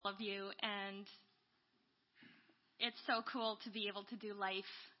of you, and it's so cool to be able to do life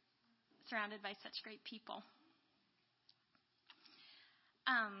surrounded by such great people.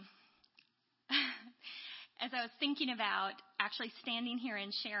 As I was thinking about actually standing here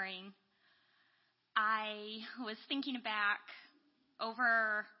and sharing, I was thinking back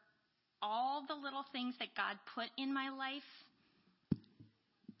over all the little things that God put in my life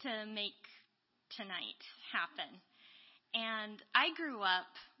to make tonight happen. And I grew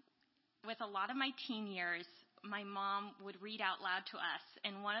up with a lot of my teen years. My mom would read out loud to us,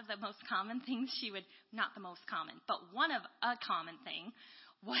 and one of the most common things not the most common, but one of a common thing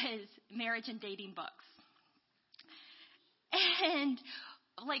was marriage and dating books. And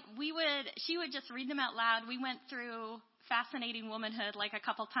she would just read them out loud. We went through Fascinating Womanhood like a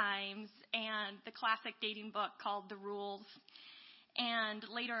couple times, and the classic dating book called The Rules. And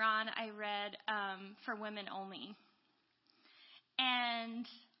later on, I read For Women Only. And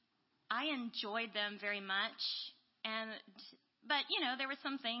I enjoyed them very much. But there were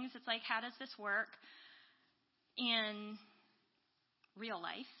some things. It's like, how does this work in real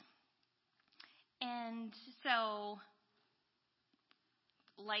life? And so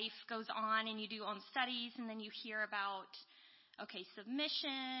life goes on, and you do your own studies, and then you hear about,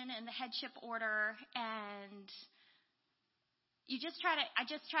 submission and the headship order, and I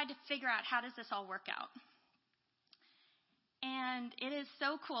just tried to figure out, how does this all work out? And it is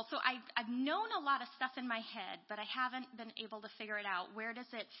so cool. So I've known a lot of stuff in my head, but I haven't been able to figure it out. Where does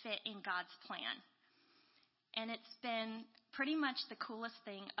it fit in God's plan? And it's been pretty much the coolest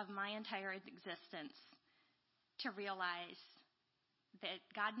thing of my entire existence to realize that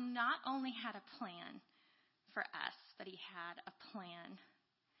God not only had a plan for us, but he had a plan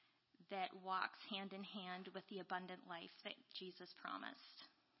that walks hand in hand with the abundant life that Jesus promised.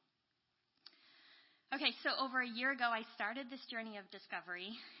 Okay, so over a year ago, I started this journey of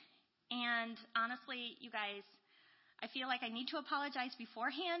discovery. And honestly, you guys, I feel like I need to apologize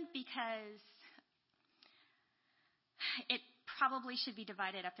beforehand because it probably should be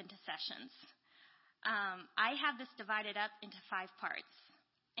divided up into sessions. I have this divided up into 5 parts.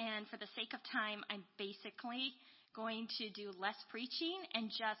 And for the sake of time, I'm basically going to do less preaching and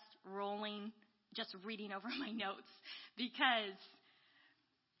just reading over my notes, because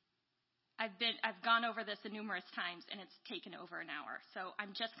I've gone over this numerous times and it's taken over an hour. So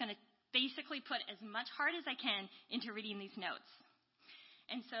I'm just going to basically put as much heart as I can into reading these notes.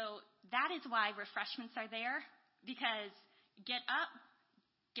 And so that is why refreshments are there, because get up,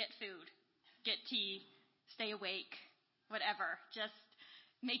 get food, get tea, stay awake, whatever. Just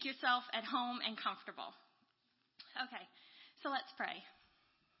make yourself at home and comfortable. Okay, so let's pray.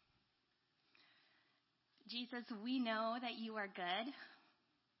 Jesus, we know that you are good.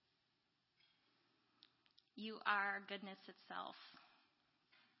 You are goodness itself.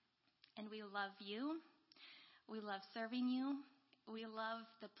 And we love you. We love serving you. We love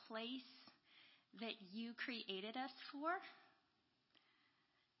the place that you created us for.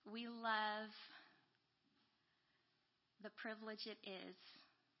 We love the privilege it is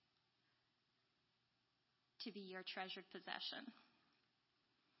to be your treasured possession.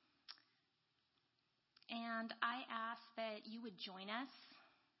 And I ask that you would join us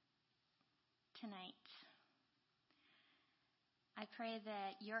tonight. I pray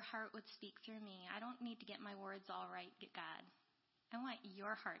that your heart would speak through me. I don't need to get my words all right, God. I want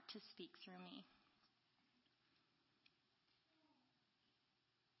your heart to speak through me.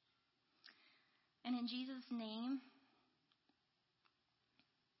 And in Jesus' name,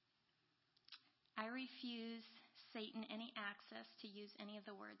 I refuse Satan any access to use any of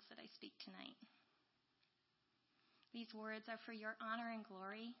the words that I speak tonight. These words are for your honor and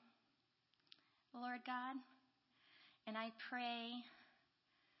glory, Lord God. And I pray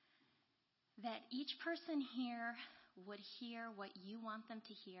that each person here would hear what you want them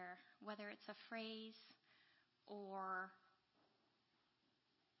to hear, whether it's a phrase or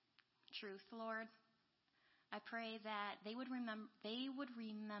truth, Lord. I pray that they would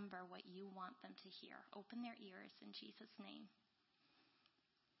remember what you want them to hear. Open their ears in Jesus' name.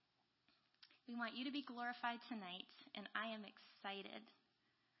 We want you to be glorified tonight, and I am excited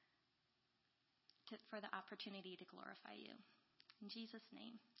for the opportunity to glorify you. In Jesus'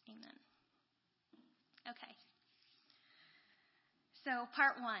 name, amen. Okay. So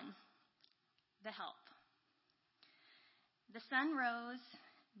part 1, the help. The sun rose,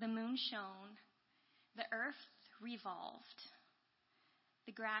 the moon shone, the earth revolved,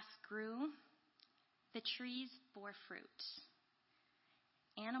 the grass grew, the trees bore fruit.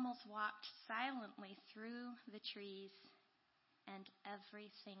 Animals walked silently through the trees, and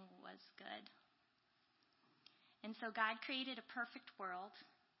everything was good. And so God created a perfect world,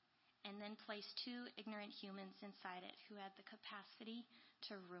 and then placed two ignorant humans inside it who had the capacity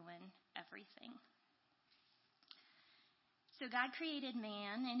to ruin everything. So God created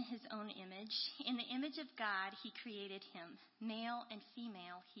man in his own image. In the image of God, he created him. Male and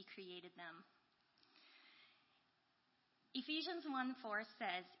female, he created them. Ephesians 1:4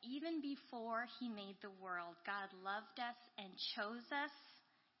 says, even before he made the world, God loved us and chose us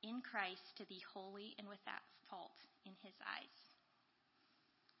in Christ to be holy and without fault in his eyes.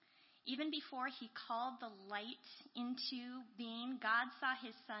 Even before he called the light into being, God saw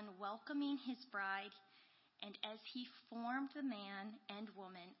his son welcoming his bride, and as he formed the man and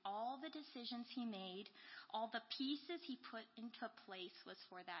woman, all the decisions he made, all the pieces he put into place was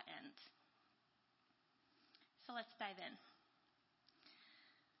for that end. So let's dive in.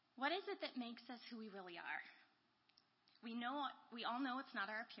 What is it that makes us who we really are? We all know it's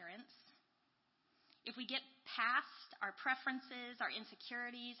not our appearance. If we get past our preferences, our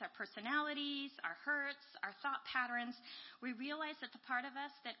insecurities, our personalities, our hurts, our thought patterns, we realize that the part of us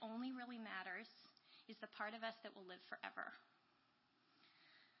that only really matters is the part of us that will live forever.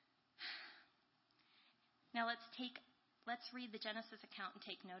 Now let's read the Genesis account and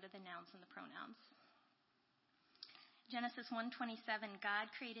take note of the nouns and the pronouns. Genesis 1:27,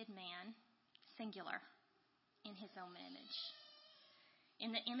 God created man, singular, in his own image.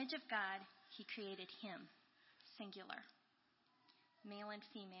 In the image of God, he created him, singular. Male and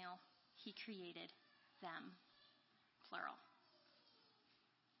female, he created them, plural.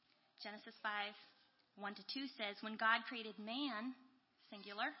 Genesis 5:1-2 says, when God created man,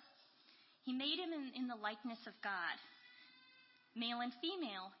 singular, he made him in the likeness of God. Male and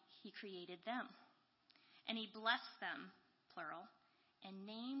female, he created them. And he blessed them, plural, and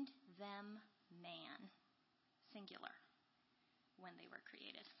named them man, singular, when they were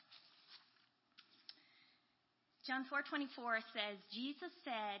created. John 4:24 says, Jesus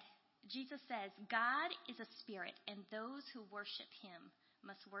says, God is a spirit, and those who worship him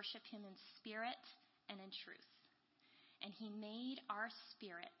must worship him in spirit and in truth. And he made our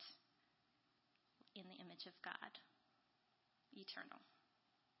spirit in the image of God, eternal.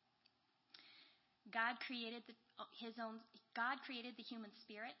 God created the human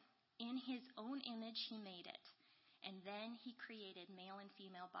spirit. In his own image, he made it. And then he created male and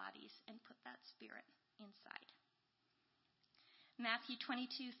female bodies and put that spirit inside. Matthew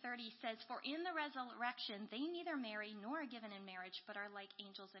 22:30 says, for in the resurrection, they neither marry nor are given in marriage, but are like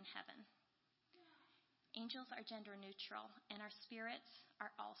angels in heaven. Angels are gender neutral, and our spirits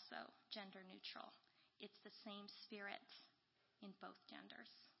are also gender neutral. It's the same spirit in both genders.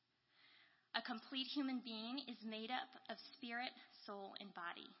 A complete human being is made up of spirit, soul, and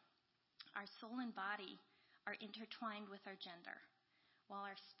body. Our soul and body are intertwined with our gender, while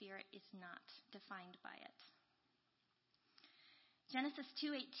our spirit is not defined by it. Genesis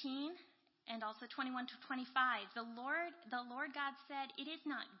 2:18 and also 21-25, the Lord God said, it is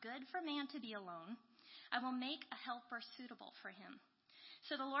not good for man to be alone. I will make a helper suitable for him.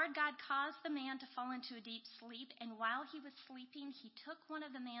 So the Lord God caused the man to fall into a deep sleep, and while he was sleeping, he took one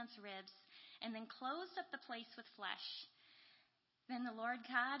of the man's ribs and then closed up the place with flesh. Then the Lord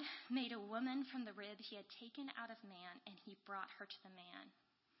God made a woman from the rib he had taken out of man, and he brought her to the man.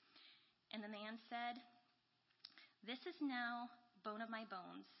 And the man said, this is now bone of my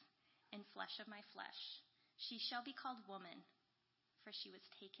bones and flesh of my flesh. She shall be called woman, for she was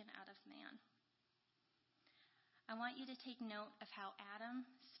taken out of man. I want you to take note of how Adam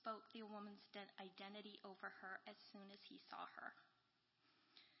spoke the woman's identity over her as soon as he saw her.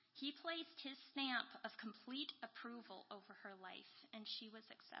 He placed his stamp of complete approval over her life, and she was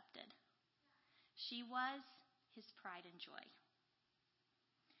accepted. She was his pride and joy.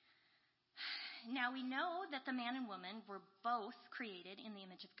 Now we know that the man and woman were both created in the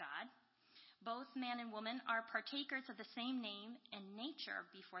image of God. Both man and woman are partakers of the same name and nature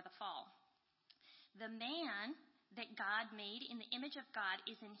before the fall. The man that God made in the image of God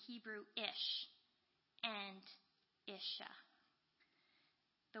is in Hebrew Ish and Isha.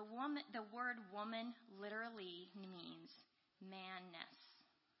 The word woman literally means manness.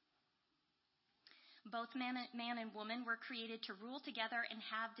 Both man and woman were created to rule together and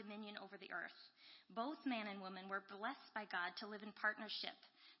have dominion over the earth. Both man and woman were blessed by God to live in partnership.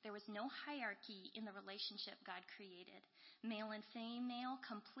 There was no hierarchy in the relationship God created. Male and female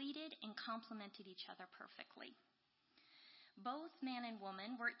completed and complemented each other perfectly. Both man and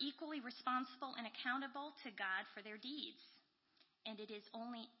woman were equally responsible and accountable to God for their deeds. And it is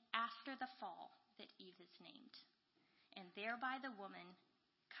only after the fall that Eve is named. And thereby the woman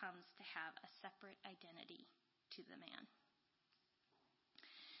comes to have a separate identity to the man.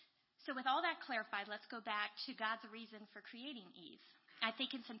 So with all that clarified, let's go back to God's reason for creating Eve. I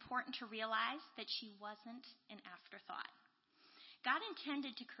think it's important to realize that she wasn't an afterthought. God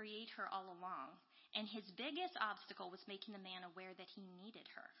intended to create her all along, and his biggest obstacle was making the man aware that he needed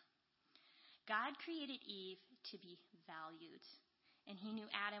her. God created Eve to be valued, and he knew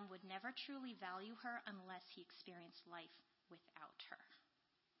Adam would never truly value her unless he experienced life without her.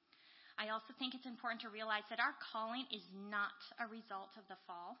 I also think it's important to realize that our calling is not a result of the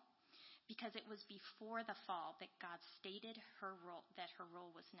fall, because it was before the fall that God stated that her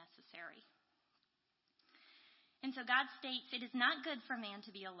role was necessary. And so God states, "It is not good for man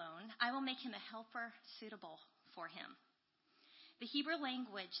to be alone. I will make him a helper suitable for him." The Hebrew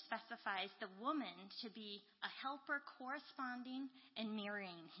language specifies the woman to be a helper corresponding and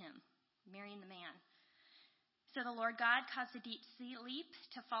mirroring him, mirroring the man. So the Lord God caused a deep sleep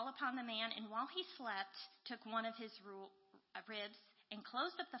to fall upon the man, and while he slept, took one of his ribs and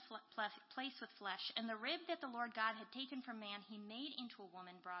closed up the place with flesh. And the rib that the Lord God had taken from man, he made into a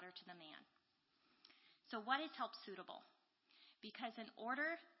woman, brought her to the man. So what is help suitable? Because in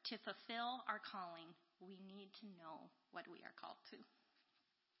order to fulfill our calling, we need to know what we are called to.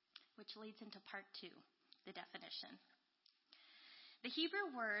 Which leads into part 2, the definition. The Hebrew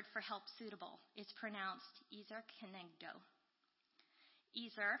word for help suitable is pronounced Ezer Kenegdo.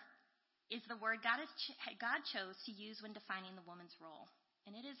 Ezer is the word God chose to use when defining the woman's role.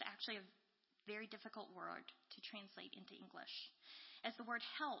 And it is actually a very difficult word to translate into English, as the word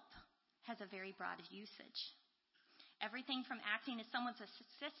help has a very broad usage. Everything from acting as someone's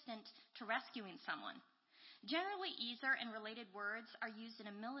assistant to rescuing someone. Generally, Ezer and related words are used in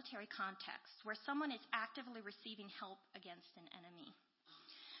a military context where someone is actively receiving help against an enemy.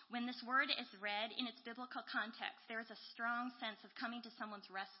 When this word is read in its biblical context, there is a strong sense of coming to someone's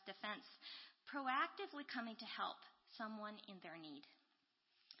defense, proactively coming to help someone in their need.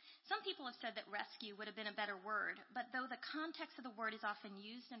 Some people have said that rescue would have been a better word, but though the context of the word is often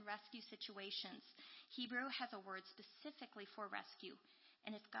used in rescue situations, Hebrew has a word specifically for rescue.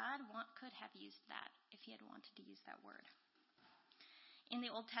 And if God could have used that, if he had wanted to use that word. In the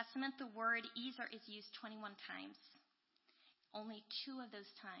Old Testament, the word Ezer is used 21 times. Only 2 of those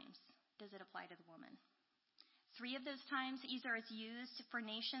times does it apply to the woman. 3 of those times, Ezer is used for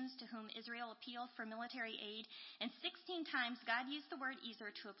nations to whom Israel appealed for military aid. And 16 times, God used the word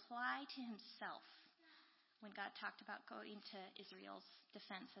Ezer to apply to himself when God talked about going to Israel's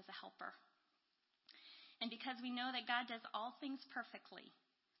defense as a helper. And because we know that God does all things perfectly,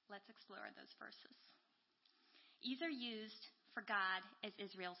 let's explore those verses. Ezer used for God as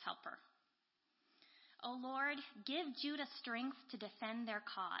Israel's helper. O Lord, give Judah strength to defend their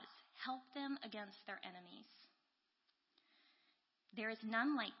cause. Help them against their enemies. There is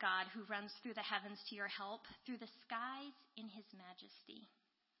none like God who runs through the heavens to your help, through the skies in his majesty.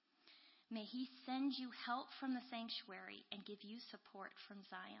 May he send you help from the sanctuary and give you support from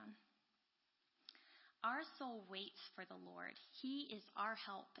Zion. Our soul waits for the Lord. He is our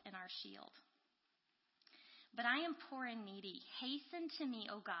help and our shield. But I am poor and needy. Hasten to me,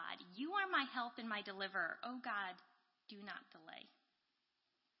 O God. You are my help and my deliverer. O God, do not delay.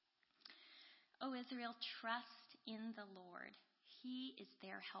 O Israel, trust in the Lord. He is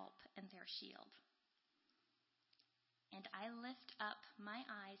their help and their shield. And I lift up my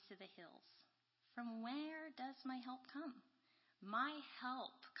eyes to the hills. From where does my help come? My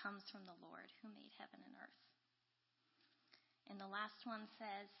help comes from the Lord who made heaven and earth. And the last one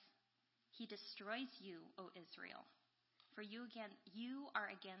says, he destroys you, O Israel, for you are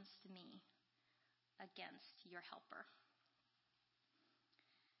against me, against your helper.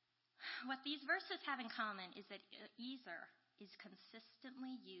 What these verses have in common is that Ezer is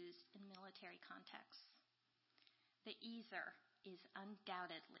consistently used in military contexts. The Ezer is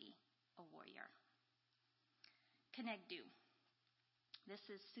undoubtedly a warrior. Kenegdu. This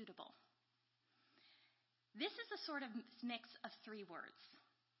is suitable. This is a sort of mix of 3 words.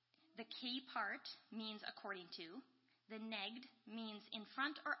 The key part means according to, the neged means in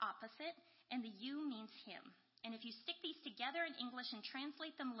front or opposite, and the you means him. And if you stick these together in English and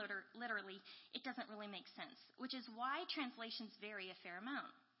translate them literally, it doesn't really make sense, which is why translations vary a fair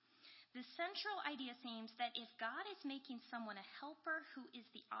amount. The central idea seems that if God is making someone a helper who is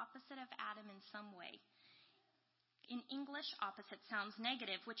the opposite of Adam in some way, in English, opposite sounds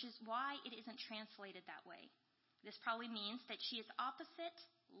negative, which is why it isn't translated that way. This probably means that she is opposite,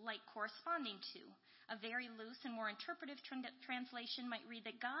 like corresponding to. A very loose and more interpretive translation might read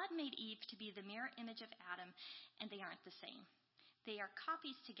that God made Eve to be the mirror image of Adam, and they aren't the same. They are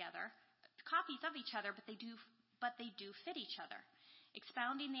copies of each other, but they do fit each other.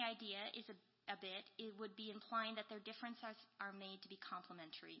 Expounding the idea is a bit, it would be implying that their differences are made to be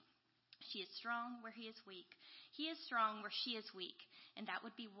complementary. She is strong where he is weak. He is strong where she is weak. And that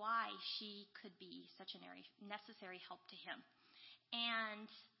would be why she could be such a necessary help to him. And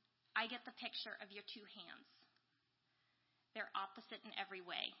I get the picture of your two hands. They're opposite in every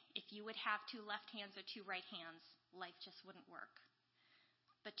way. If you would have two left hands or two right hands, life just wouldn't work.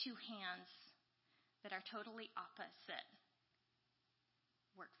 But two hands that are totally opposite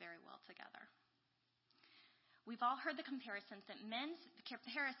work very well together. We've all heard the comparison that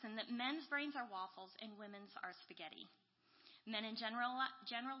men's brains are waffles and women's are spaghetti. Men in general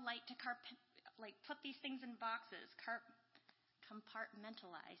like to put these things in boxes,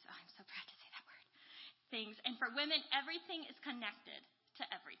 compartmentalize. Oh, I'm so proud to say that word. Things. And for women, everything is connected to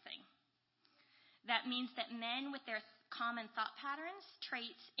everything. That means that men with their common thought patterns,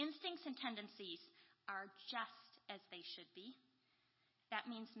 traits, instincts, and tendencies are just as they should be. That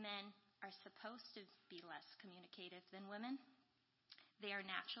means men are supposed to be less communicative than women. They are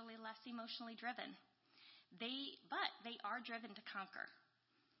naturally less emotionally driven. But they are driven to conquer.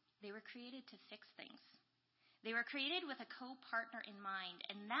 They were created to fix things. They were created with a co-partner in mind,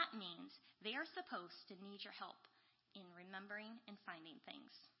 and that means they are supposed to need your help in remembering and finding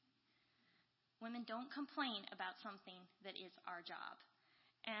things. Women don't complain about something that is our job.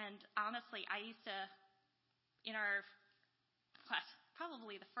 And honestly, I used to, in our class,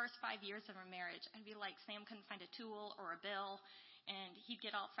 probably the first 5 years of our marriage, I'd be like, Sam couldn't find a tool or a bill, and he'd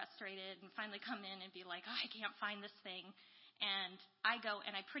get all frustrated and finally come in and be like, I can't find this thing. And I go,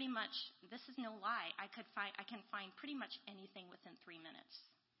 and I pretty much, this is no lie, I can find pretty much anything within 3 minutes.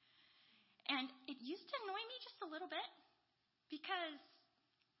 And it used to annoy me just a little bit because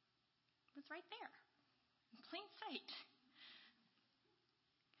it was right there, in plain sight.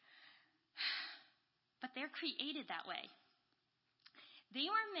 But they're created that way. They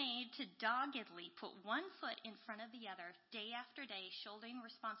were made to doggedly put one foot in front of the other day after day, shouldering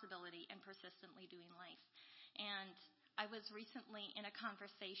responsibility and persistently doing life. And I was recently in a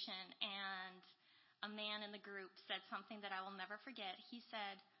conversation, and a man in the group said something that I will never forget. He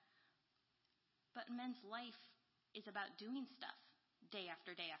said, but men's life is about doing stuff day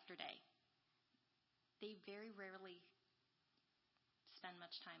after day after day. They very rarely spend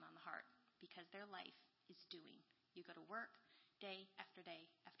much time on the heart because their life is doing. You go to work day after day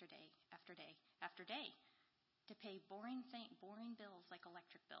after day after day after day to pay boring bills like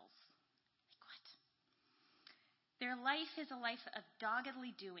electric bills. Like what? Their life is a life of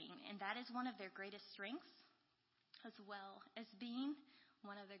doggedly doing, and that is one of their greatest strengths, as well as being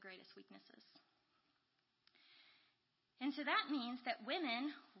one of their greatest weaknesses. And so that means that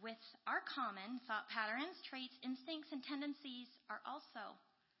women with our common thought patterns, traits, instincts, and tendencies are also,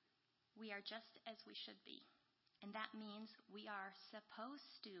 we are just as we should be. And that means we are supposed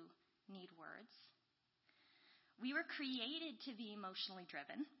to need words. We were created to be emotionally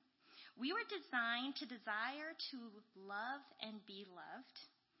driven. We were designed to desire to love and be loved.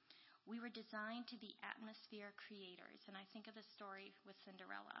 We were designed to be atmosphere creators. And I think of the story with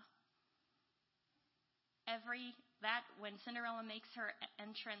Cinderella. When Cinderella makes her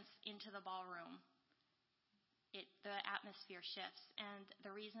entrance into the ballroom, the atmosphere shifts. And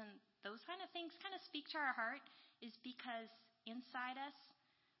the reason those kind of things kind of speak to our heart is because inside us,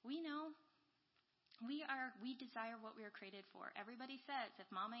 we know we desire what we were created for. Everybody says if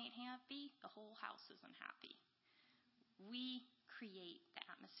mama ain't happy, the whole house isn't happy. We create the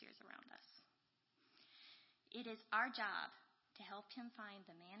atmospheres around us. It is our job to help him find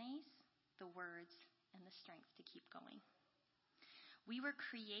the mayonnaise, the words, and the strength to keep going. We were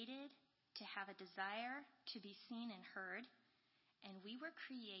created to have a desire to be seen and heard, and we were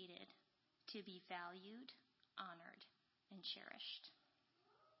created to be valued, honored, and cherished.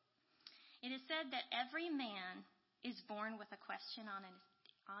 It is said that every man is born with a question on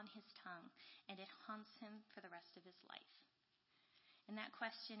his tongue, and it haunts him for the rest of his life. And that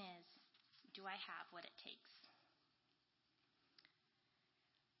question is, do I have what it takes?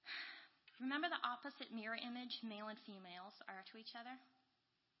 Remember the opposite mirror image male and females are to each other?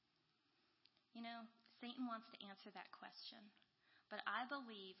 You know, Satan wants to answer that question, but I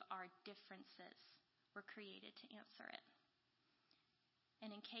believe our differences were created to answer it.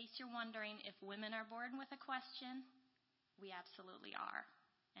 And in case you're wondering if women are born with a question, we absolutely are,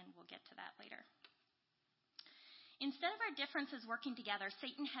 and we'll get to that later. Instead of our differences working together,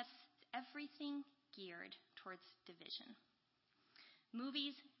 Satan has everything geared towards division.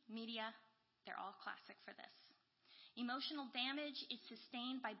 Movies, media, they're all classic for this. Emotional damage is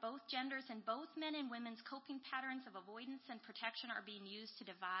sustained by both genders, and both men and women's coping patterns of avoidance and protection are being used to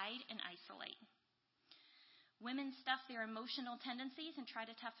divide and isolate. Women stuff their emotional tendencies and try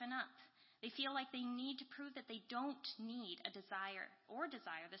to toughen up. They feel like they need to prove that they don't need desire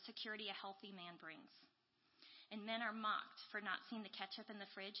the security a healthy man brings. And men are mocked for not seeing the ketchup in the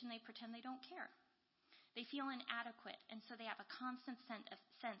fridge, and they pretend they don't care. They feel inadequate, and so they have a constant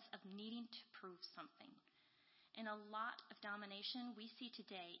sense of needing to prove something. And a lot of domination we see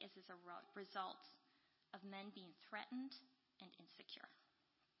today is as a result of men being threatened and insecure.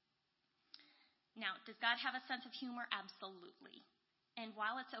 Now, does God have a sense of humor? Absolutely. And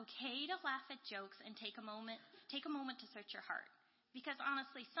while it's okay to laugh at jokes and take a moment to search your heart. Because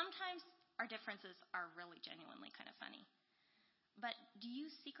honestly, sometimes our differences are really genuinely kind of funny. But do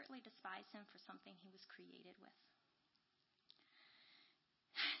you secretly despise him for something he was created with?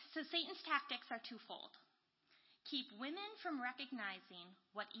 So Satan's tactics are twofold. Keep women from recognizing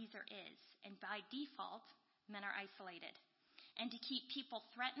what Ezer is, and by default, men are isolated. And to keep people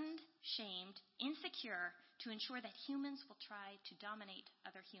threatened, shamed, insecure, to ensure that humans will try to dominate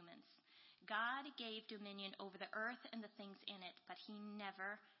other humans. God gave dominion over the earth and the things in it, but he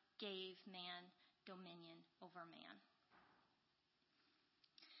never gave man dominion over man.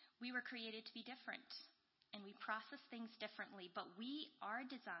 We were created to be different, and we process things differently, but we are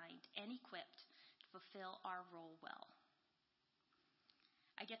designed and equipped to fulfill our role well.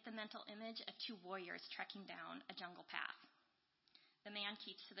 I get the mental image of two warriors trekking down a jungle path. The man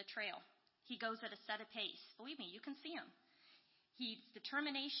keeps to the trail. He goes at a set pace. Believe me, you can see him. His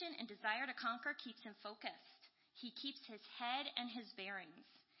determination and desire to conquer keeps him focused. He keeps his head and his bearings.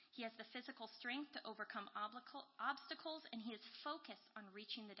 He has the physical strength to overcome obstacles, and he is focused on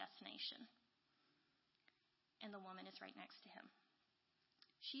reaching the destination. And the woman is right next to him.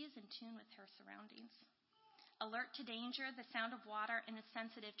 She is in tune with her surroundings, alert to danger, the sound of water, and is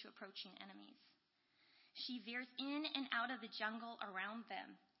sensitive to approaching enemies. She veers in and out of the jungle around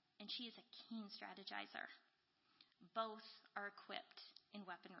them, and she is a keen strategizer. Both are equipped in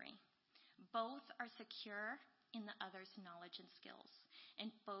weaponry. Both are secure in the other's knowledge and skills,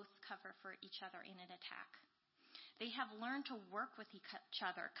 and both cover for each other in an attack. They have learned to work with each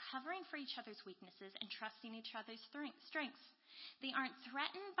other, covering for each other's weaknesses and trusting each other's strengths. They aren't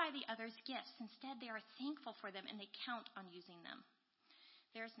threatened by the other's gifts. Instead, they are thankful for them, and they count on using them.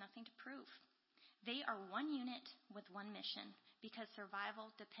 There is nothing to prove. They are one unit with one mission, because survival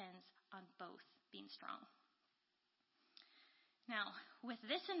depends on both being strong. Now, with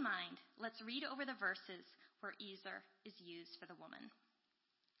this in mind, let's read over the verses where Ezer is used for the woman.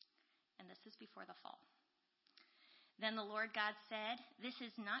 And this is before the fall. Then the Lord God said, "This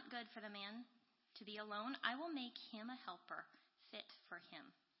is not good for the man to be alone. I will make him a helper fit for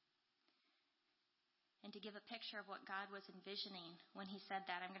him." And to give a picture of what God was envisioning when he said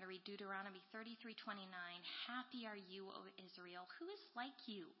that, I'm going to read Deuteronomy 33:29. "Happy are you, O Israel, who is like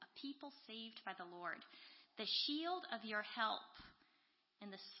you, a people saved by the Lord, the shield of your help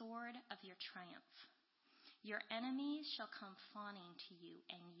and the sword of your triumph. Your enemies shall come fawning to you,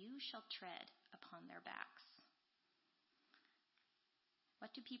 and you shall tread upon their backs."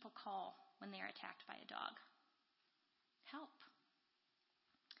 What do people call when they are attacked by a dog? Help.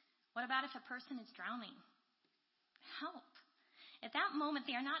 What about if a person is drowning? Help. At that moment,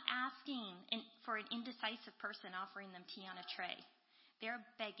 they are not asking for an indecisive person offering them tea on a tray. They are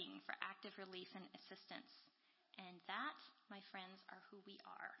begging for active relief and assistance. And that, my friends, are who we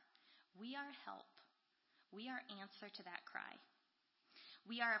are. We are help. We are answer to that cry.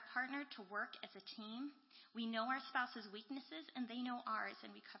 We are a partner to work as a team. We know our spouse's weaknesses, and they know ours,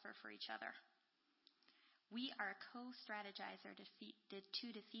 and we cover for each other. We are a co-strategizer to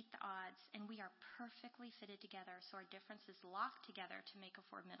defeat the odds, and we are perfectly fitted together so our differences lock together to make a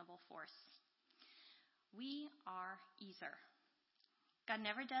formidable force. We are Ezer. God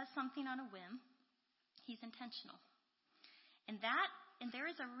never does something on a whim. He's intentional. And there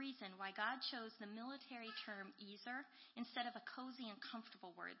is a reason why God chose the military term Ezer instead of a cozy and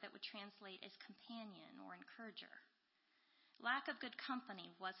comfortable word that would translate as companion or encourager. Lack of good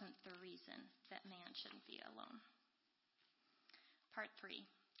company wasn't the reason that man shouldn't be alone. Part 3,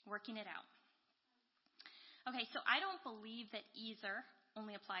 working it out. Okay, so I don't believe that Ezer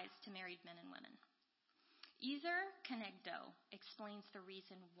only applies to married men and women. Ezer Kenegdo explains the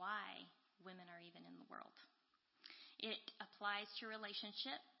reason why women are even in the world. It applies to your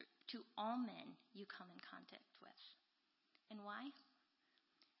relationship to all men you come in contact with. And why?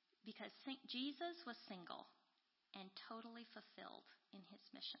 Because Jesus was single and totally fulfilled in his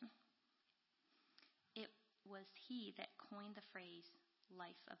mission. It was he that coined the phrase,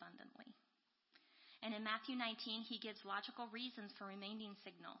 life abundantly. And in Matthew 19, he gives logical reasons for remaining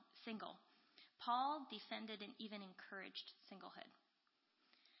single. Paul defended and even encouraged singlehood.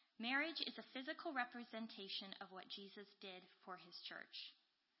 Marriage is a physical representation of what Jesus did for his church.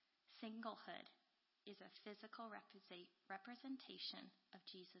 Singlehood is a physical representation of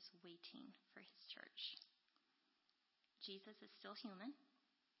Jesus waiting for his church. Jesus is still human.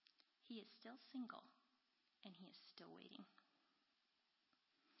 He is still single, and he is still waiting.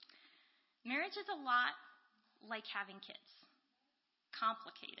 Marriage is a lot like having kids.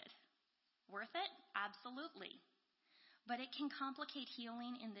 Complicated. Worth it? Absolutely. But it can complicate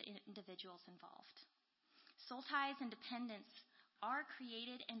healing in the individuals involved. Soul ties and dependence are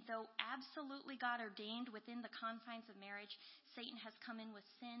created, and though absolutely God ordained within the confines of marriage, Satan has come in with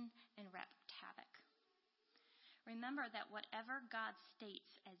sin and wreaked havoc. Remember that whatever God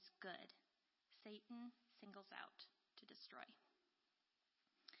states as good, Satan singles out to destroy.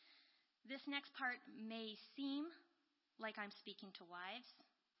 This next part may seem like I'm speaking to wives,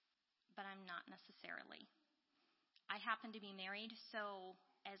 but I'm not necessarily. I happen to be married, so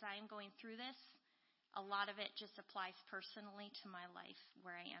as I am going through this, a lot of it just applies personally to my life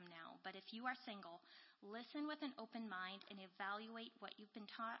where I am now. But if you are single, listen with an open mind and evaluate what you've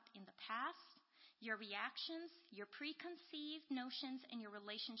been taught in the past, your reactions, your preconceived notions, and your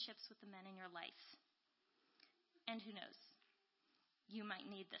relationships with the men in your life. And who knows? You might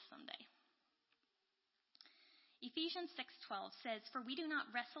need this someday. Ephesians 6:12 says, "For we do not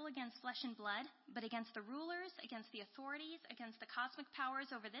wrestle against flesh and blood, but against the rulers, against the authorities, against the cosmic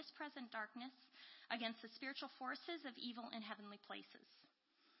powers over this present darkness, against the spiritual forces of evil in heavenly places."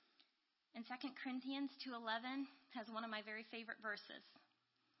 And 2 Corinthians 2:11 has one of my very favorite verses.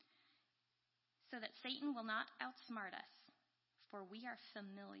 "So that Satan will not outsmart us, for we are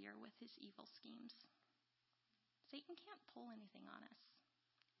familiar with his evil schemes." Satan can't pull anything on us.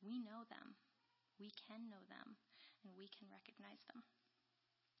 We know them. We can know them, and we can recognize them.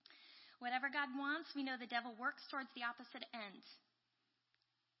 Whatever God wants, we know the devil works towards the opposite end.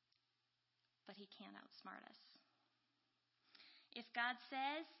 But he can't outsmart us. If God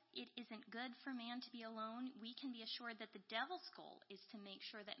says it isn't good for man to be alone, we can be assured that the devil's goal is to make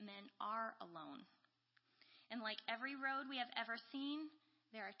sure that men are alone. And like every road we have ever seen,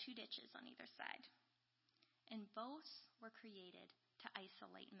 there are two ditches on either side. And both were created to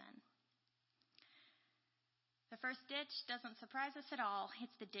isolate men. The first ditch doesn't surprise us at all.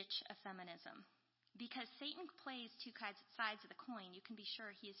 It's the ditch of feminism. Because Satan plays two sides of the coin, you can be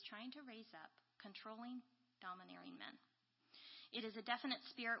sure he is trying to raise up controlling, domineering men. It is a definite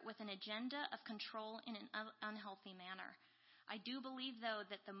spirit with an agenda of control in an unhealthy manner. I do believe, though,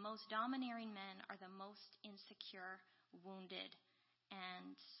 that the most domineering men are the most insecure, wounded,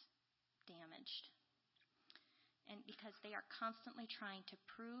 and damaged. And because they are constantly trying to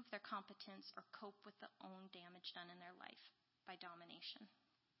prove their competence or cope with the own damage done in their life by domination.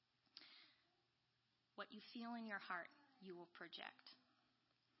 What you feel in your heart, you will project.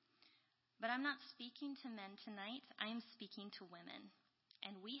 But I'm not speaking to men tonight. I am speaking to women.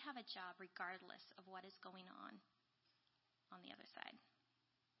 And we have a job regardless of what is going on the other side.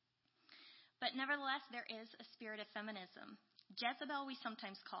 But nevertheless, there is a spirit of feminism. Jezebel, we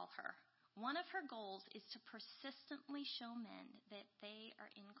sometimes call her. One of her goals is to persistently show men that they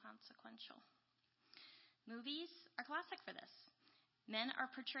are inconsequential. Movies are classic for this. Men are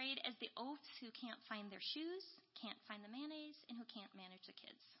portrayed as the oafs who can't find their shoes, can't find the mayonnaise, and who can't manage the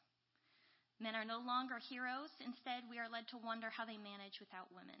kids. Men are no longer heroes. Instead, we are led to wonder how they manage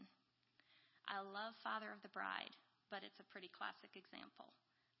without women. I love Father of the Bride, but it's a pretty classic example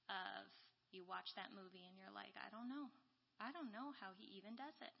of you watch that movie and you're like, I don't know how he even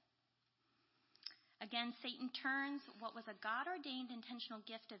does it. Again, Satan turns what was a God-ordained intentional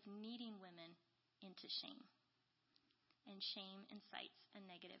gift of needing women into shame. And shame incites a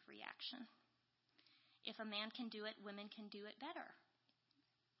negative reaction. If a man can do it, women can do it better.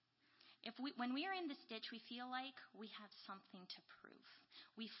 When we are in this ditch, we feel like we have something to prove.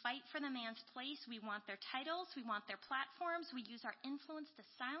 We fight for the man's place. We want their titles. We want their platforms. We use our influence to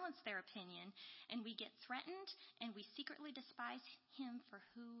silence their opinion. And we get threatened, and we secretly despise him for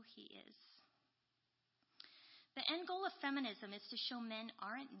who he is. The end goal of feminism is to show men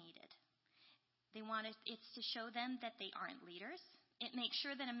aren't needed. It's to show them that they aren't leaders. It makes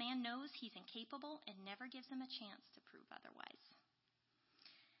sure that a man knows he's incapable and never gives him a chance to prove otherwise.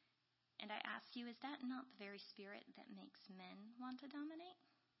 And I ask you, is that not the very spirit that makes men want to dominate?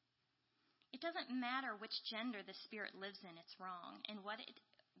 It doesn't matter which gender the spirit lives in, it's wrong. And what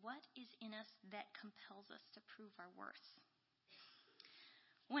is in us that compels us to prove our worth?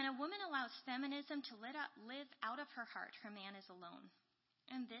 When a woman allows feminism to live out of her heart, her man is alone.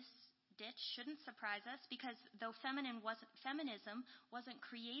 And this ditch shouldn't surprise us because though feminism wasn't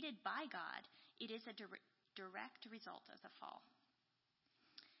created by God, it is a direct result of the fall.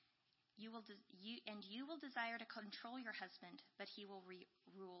 You will desire to control your husband, but he will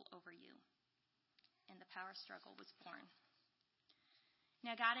rule over you." And the power struggle was born.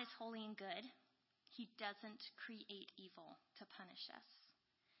 Now, God is holy and good. He doesn't create evil to punish us.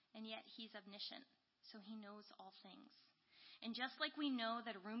 And yet he's omniscient, so he knows all things. And just like we know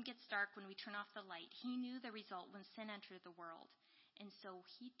that a room gets dark when we turn off the light, he knew the result when sin entered the world. And so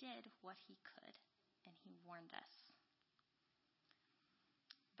he did what he could, and he warned us.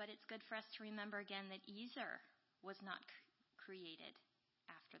 But it's good for us to remember again that either was not created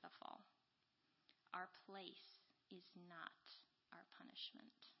after the fall. Our place is not our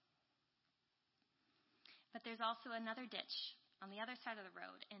punishment. But there's also another ditch on the other side of the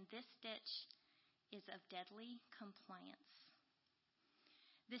road, and this ditch is of deadly compliance.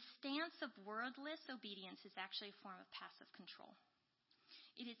 This stance of wordless obedience is actually a form of passive control.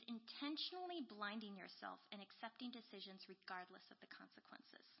 It is intentionally blinding yourself and accepting decisions regardless of the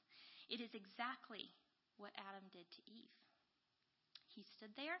consequences. It is exactly what Adam did to Eve. He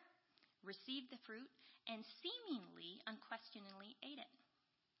stood there, received the fruit, and seemingly, unquestioningly ate it.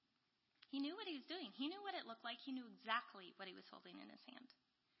 He knew what he was doing. He knew what it looked like. He knew exactly what he was holding in his hand.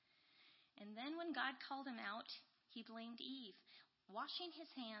 And then when God called him out, he blamed Eve, washing his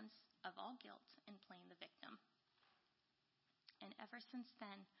hands of all guilt and playing the victim. And ever since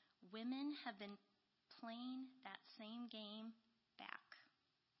then, women have been playing that same game back.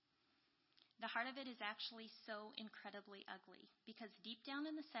 The heart of it is actually so incredibly ugly, because deep down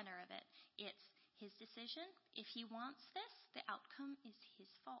in the center of it, it's his decision. If he wants this, the outcome is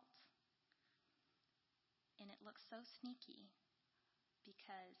his fault. And it looks so sneaky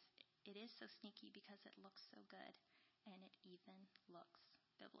because it looks so good, and it even looks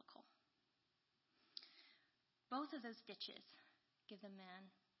biblical. Both of those ditches give the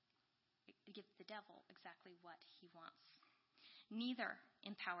devil exactly what he wants. Neither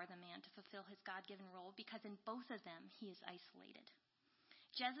empower the man to fulfill his God-given role, because in both of them he is isolated.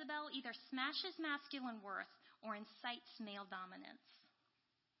 Jezebel either smashes masculine worth or incites male dominance.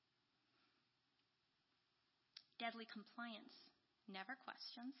 Deadly compliance never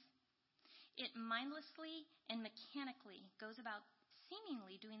questions. It mindlessly and mechanically goes about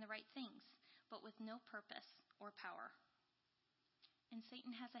seemingly doing the right things, but with no purpose or power. And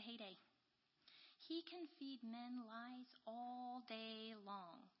Satan has a heyday. He can feed men lies all day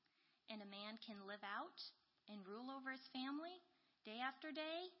long, and a man can live out and rule over his family day after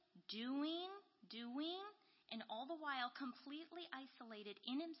day, doing, and all the while completely isolated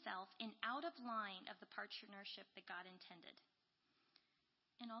in himself and out of line of the partnership that God intended.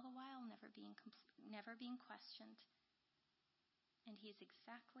 And all the while never being questioned. And he is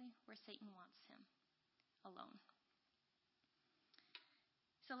exactly where Satan wants him, alone.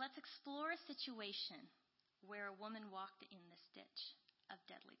 So let's explore a situation where a woman walked in this ditch of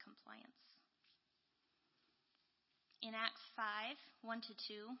deadly compliance. In Acts 5,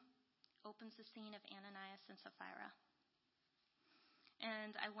 1-2, opens the scene of Ananias and Sapphira.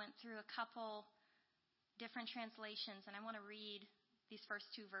 And I went through a couple different translations, and I want to read these first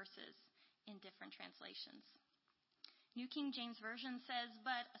two verses in different translations. New King James Version says,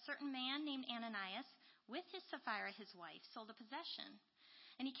 "But a certain man named Ananias, with his Sapphira his wife, sold a possession.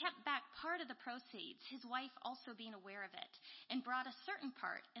 And he kept back part of the proceeds, his wife also being aware of it, and brought a certain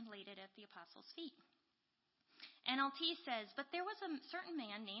part and laid it at the apostles' feet." NLT says, "But there was a certain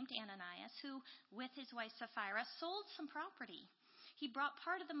man named Ananias who, with his wife Sapphira, sold some property. He brought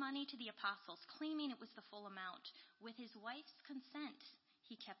part of the money to the apostles, claiming it was the full amount. With his wife's consent,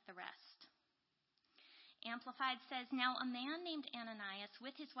 he kept the rest." Amplified says, "Now a man named Ananias,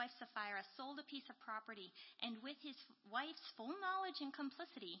 with his wife Sapphira, sold a piece of property, and with his wife's full knowledge and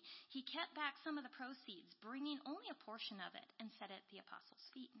complicity, he kept back some of the proceeds, bringing only a portion of it, and set it at the apostles'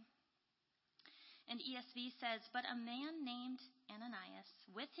 feet." And ESV says, "But a man named Ananias,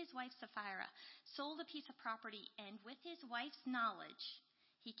 with his wife Sapphira, sold a piece of property, and with his wife's knowledge,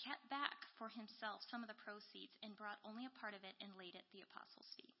 he kept back for himself some of the proceeds, and brought only a part of it, and laid it at the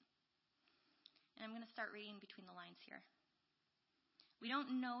apostles' feet." And I'm going to start reading between the lines here. We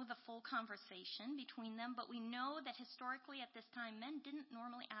don't know the full conversation between them, but we know that historically at this time, men didn't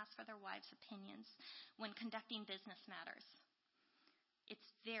normally ask for their wives' opinions when conducting business matters.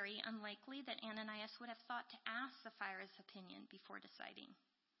 It's very unlikely that Ananias would have thought to ask Sapphira's opinion before deciding.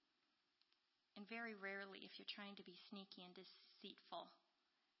 And very rarely, if you're trying to be sneaky and deceitful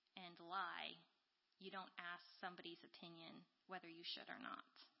and lie, you don't ask somebody's opinion whether you should or not.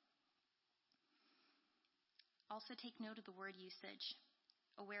 Also take note of the word usage.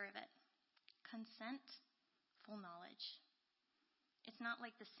 Aware of it. Consent, full knowledge. It's not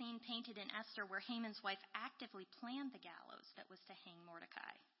like the scene painted in Esther where Haman's wife actively planned the gallows that was to hang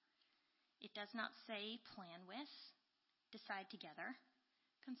Mordecai. It does not say plan with, decide together,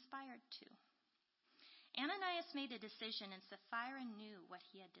 conspired to. Ananias made a decision, and Sapphira knew what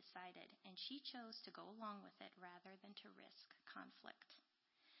he had decided, and she chose to go along with it rather than to risk conflict.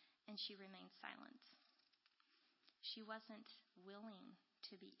 And she remained silent. She wasn't willing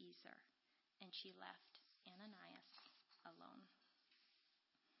to be Ezer, and she left Ananias alone.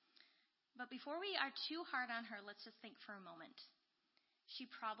 But before we are too hard on her, let's just think for a moment. She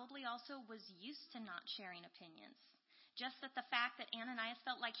probably also was used to not sharing opinions. Just that the fact that Ananias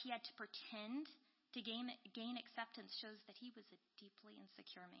felt like he had to pretend to gain acceptance shows that he was a deeply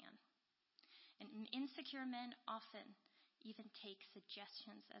insecure man. And insecure men often even take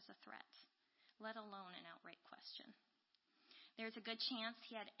suggestions as a threat, let alone an outright question. There's a good chance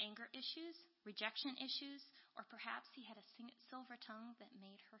he had anger issues, rejection issues, or perhaps he had a silver tongue that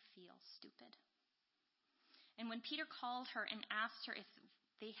made her feel stupid. And when Peter called her and asked her if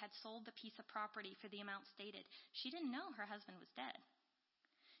they had sold the piece of property for the amount stated, she didn't know her husband was dead.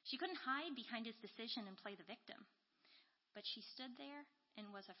 She couldn't hide behind his decision and play the victim. But she stood there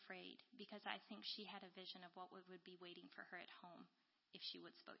and was afraid because I think she had a vision of what would be waiting for her at home if she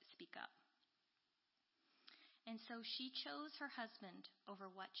would speak up. And so she chose her husband over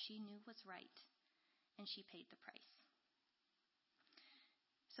what she knew was right, and she paid the price.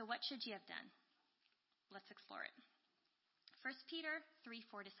 So what should you have done? Let's explore it. 1 Peter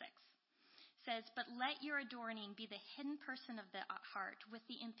 3:4-6 says, "But let your adorning be the hidden person of the heart with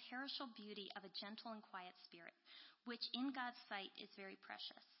the imperishable beauty of a gentle and quiet spirit, which in God's sight is very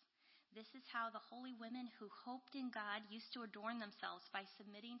precious. This is how the holy women who hoped in God used to adorn themselves by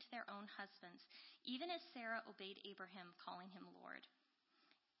submitting to their own husbands, even as Sarah obeyed Abraham, calling him Lord.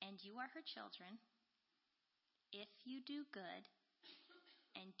 And you are her children, if you do good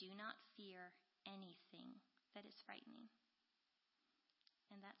and do not fear anything that is frightening."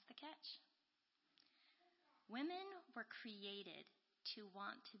 And that's the catch. Women were created to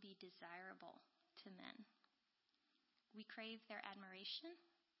want to be desirable to men. We crave their admiration.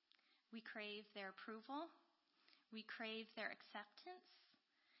 We crave their approval. We crave their acceptance.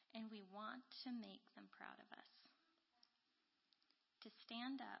 And we want to make them proud of us. To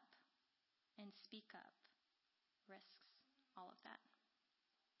stand up and speak up risks all of that.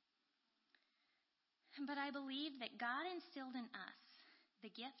 But I believe that God instilled in us the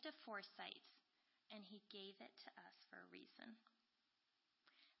gift of foresight, and he gave it to us for a reason.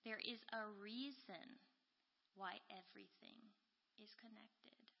 There is a reason why everything is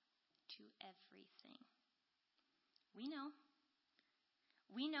connected to everything. We know.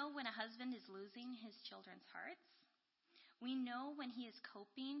 We know when a husband is losing his children's hearts. We know when he is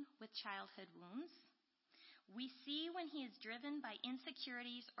coping with childhood wounds. We see when he is driven by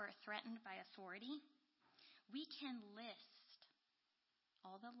insecurities or threatened by authority. We can list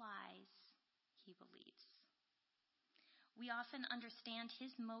all the lies he believes. We often understand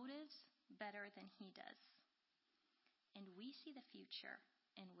his motives better than he does. And we see the future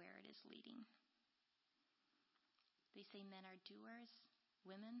and where it is leading. They say men are doers,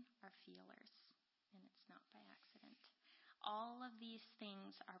 women are feelers, and it's not by accident. All of these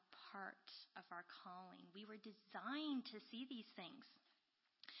things are part of our calling. We were designed to see these things.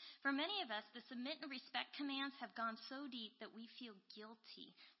 For many of us, the submit and respect commands have gone so deep that we feel guilty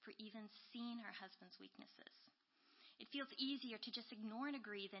for even seeing our husband's weaknesses. It feels easier to just ignore and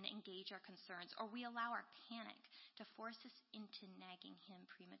agree than engage our concerns, or we allow our panic to force us into nagging him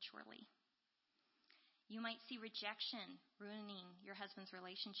prematurely. You might see rejection ruining your husband's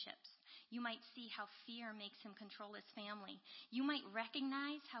relationships. You might see how fear makes him control his family. You might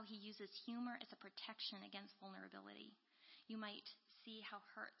recognize how he uses humor as a protection against vulnerability. You might see how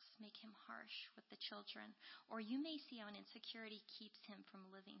hurts make him harsh with the children, or you may see how an insecurity keeps him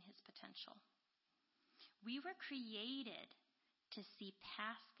from living his potential. We were created to see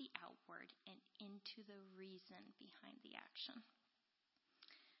past the outward and into the reason behind the action.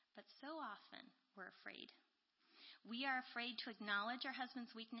 But so often, we're afraid. We are afraid to acknowledge our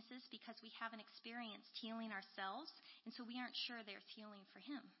husband's weaknesses because we haven't experienced healing ourselves, and so we aren't sure there's healing for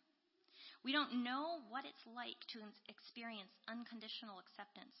him. We don't know what it's like to experience unconditional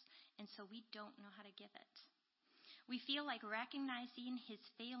acceptance, and so we don't know how to give it. We feel like recognizing his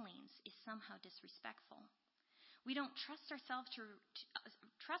failings is somehow disrespectful. We don't trust ourselves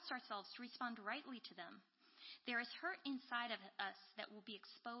to respond rightly to them. There is hurt inside of us that will be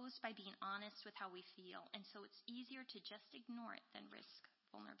exposed by being honest with how we feel, and so it's easier to just ignore it than risk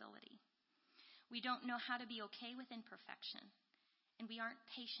vulnerability. We don't know how to be okay with imperfection, and we aren't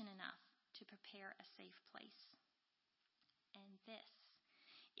patient enough to prepare a safe place. And this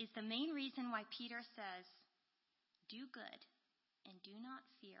is the main reason why Peter says, "Do good and do not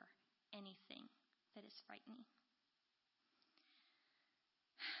fear anything that is frightening.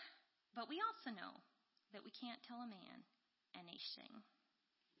 But we also know that we can't tell a man anything.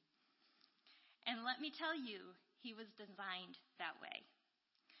 And let me tell you, he was designed that way.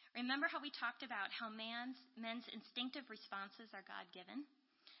 Remember how we talked about how men's instinctive responses are God-given?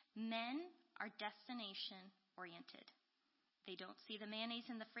 Men are destination-oriented. They don't see the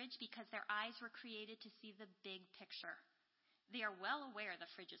mayonnaise in the fridge because their eyes were created to see the big picture. They are well aware the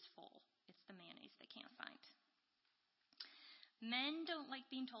fridge is full. It's the mayonnaise they can't find. Men don't like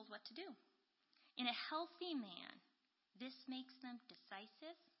being told what to do. In a healthy man, this makes them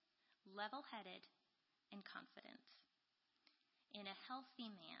decisive, level-headed, and confident. In a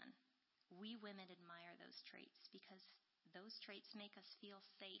healthy man, we women admire those traits because those traits make us feel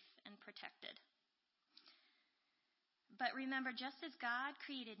safe and protected. But remember, just as God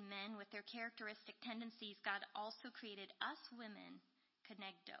created men with their characteristic tendencies, God also created us women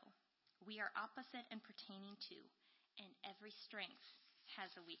connecto. We are opposite and pertaining to, and every strength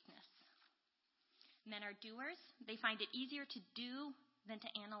has a weakness. Men are doers. They find it easier to do than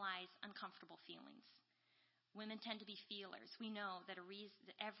to analyze uncomfortable feelings. Women tend to be feelers. We know that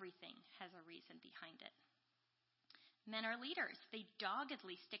everything has a reason behind it. Men are leaders. They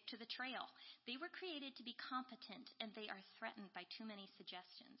doggedly stick to the trail. They were created to be competent, and they are threatened by too many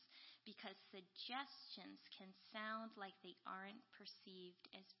suggestions because suggestions can sound like they aren't perceived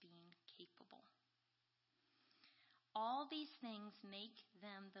as being capable. All these things make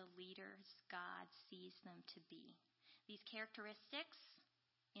them the leaders God sees them to be. These characteristics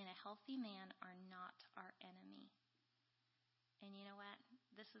in a healthy man are not our enemy. And you know what?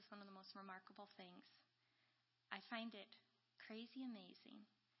 This is one of the most remarkable things. I find it crazy amazing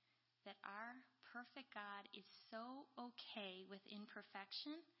that our perfect God is so okay with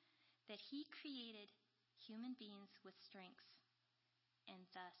imperfection that he created human beings with strengths and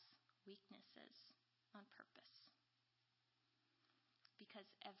thus weaknesses on purpose.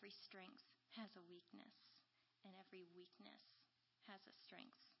 Because every strength has a weakness, and every weakness has a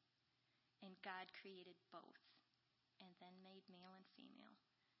strength. And God created both, and then made male and female,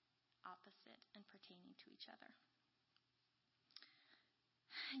 opposite and pertaining to each other.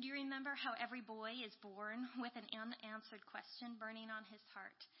 Do you remember how every boy is born with an unanswered question burning on his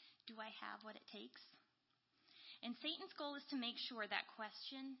heart? Do I have what it takes? And Satan's goal is to make sure that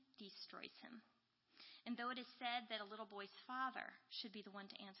question destroys him. And though it is said that a little boy's father should be the one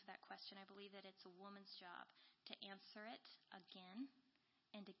to answer that question, I believe that it's a woman's job to answer it again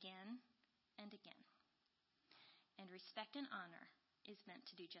and again and again. And respect and honor is meant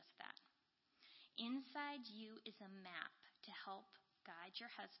to do just that. Inside you is a map to help guide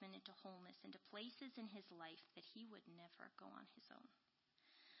your husband into wholeness, into places in his life that he would never go on his own.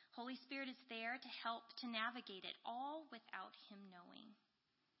 Holy Spirit is there to help to navigate it all without him knowing.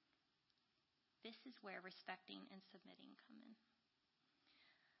 This is where respecting and submitting come in.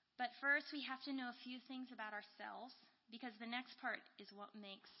 But first, we have to know a few things about ourselves, because the next part is what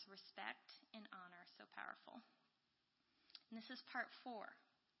makes respect and honor so powerful. And this is part 4,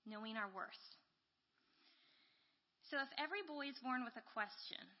 knowing our worth. So if every boy is born with a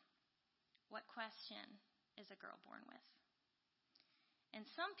question, what question is a girl born with? And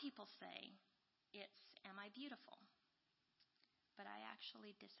some people say it's, am I beautiful? But I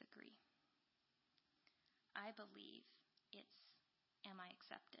actually disagree. I believe it's, am I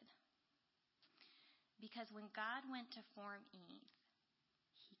accepted? Because when God went to form Eve,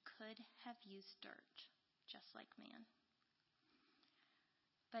 he could have used dirt, just like man.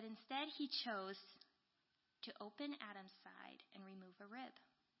 But instead he chose to open Adam's side and remove a rib.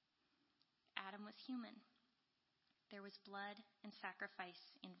 Adam was human. There was blood and sacrifice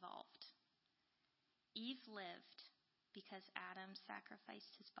involved. Eve lived because Adam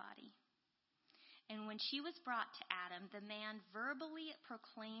sacrificed his body. And when she was brought to Adam, the man verbally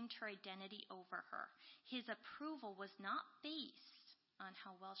proclaimed her identity over her. His approval was not based on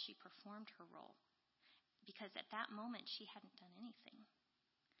how well she performed her role, because at that moment she hadn't done anything.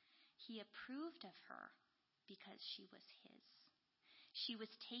 He approved of her because she was his. She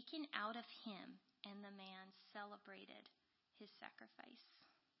was taken out of him, and the man celebrated his sacrifice.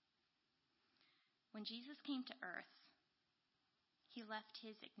 When Jesus came to earth, he left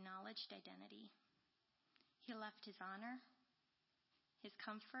his acknowledged identity. He left his honor, his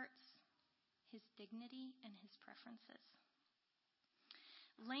comforts, his dignity, and his preferences.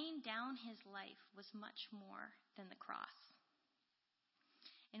 Laying down his life was much more than the cross.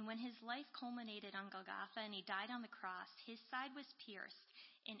 And when his life culminated on Golgotha and he died on the cross, his side was pierced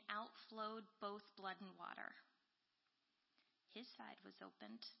and outflowed both blood and water. His side was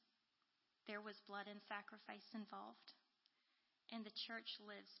opened. There was blood and sacrifice involved. And the church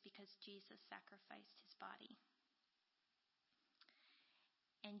lives because Jesus sacrificed his body.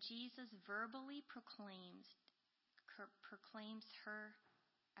 And Jesus verbally proclaims her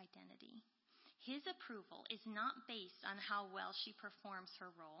identity. His approval is not based on how well she performs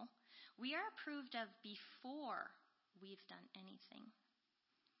her role. We are approved of before we've done anything.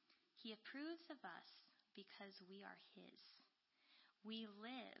 He approves of us because we are his. We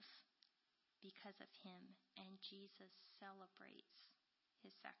live because of him, and Jesus celebrates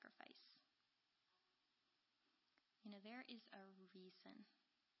his sacrifice. You know, there is a reason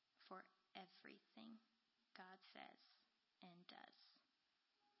for everything God says and does.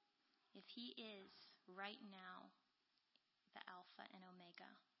 If he is right now the Alpha and Omega,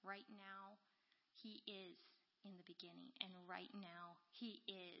 right now he is in the beginning, and right now he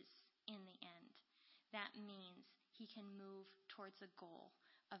is in the end, that means he can move towards a goal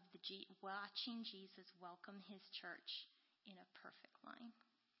of watching Jesus welcome his church in a perfect line.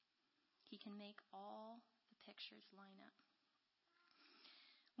 He can make all the pictures line up.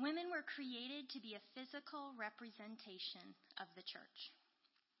 Women were created to be a physical representation of the church.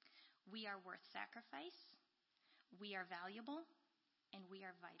 We are worth sacrifice, we are valuable, and we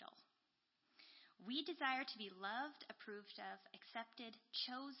are vital. We desire to be loved, approved of, accepted,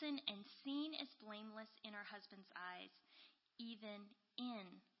 chosen, and seen as blameless in our husband's eyes, even in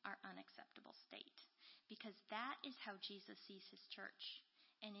our unacceptable state, because that is how Jesus sees his church,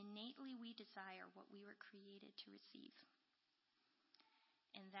 and innately we desire what we were created to receive.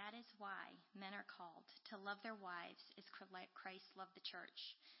 And that is why men are called to love their wives as Christ loved the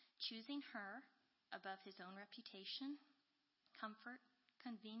church, choosing her above his own reputation, comfort,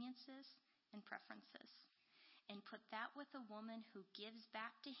 conveniences, and preferences, and put that with a woman who gives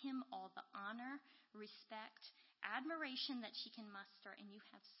back to him all the honor, respect, admiration that she can muster, and you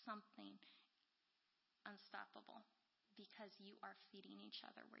have something unstoppable because you are feeding each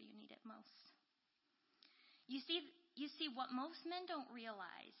other where you need it most. You see, what most men don't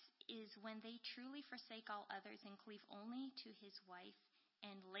realize is when they truly forsake all others and cleave only to his wife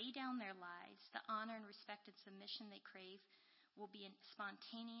and lay down their lives, the honor and respect and submission they crave will be a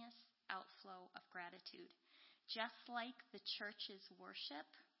spontaneous outflow of gratitude. Just like the church's worship,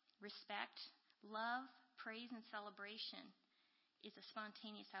 respect, love, praise, and celebration is a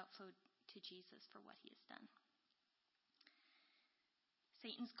spontaneous outflow to Jesus for what he has done.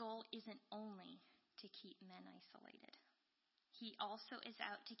 Satan's goal isn't only to keep men isolated. He also is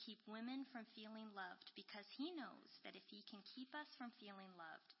out to keep women from feeling loved, because he knows that if he can keep us from feeling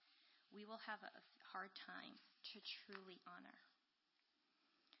loved, we will have a hard time to truly honor.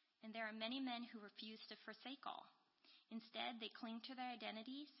 And there are many men who refuse to forsake all. Instead, they cling to their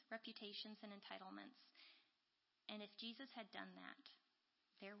identities, reputations, and entitlements. And if Jesus had done that,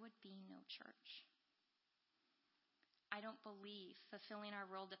 there would be no church. I don't believe fulfilling our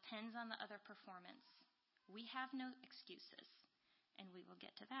role depends on the other performance. We have no excuses, and we will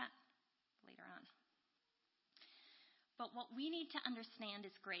get to that later on. But what we need to understand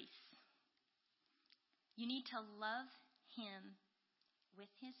is grace. You need to love him with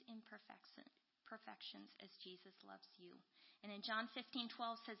his imperfections as Jesus loves you. And in John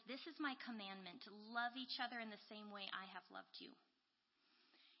 15:12 says, "This is my commandment, to love each other in the same way I have loved you."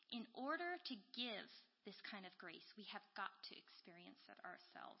 In order to give this kind of grace, we have got to experience it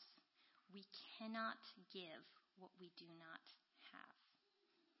ourselves. We cannot give what we do not have.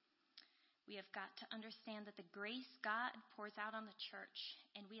 We have got to understand that the grace God pours out on the church,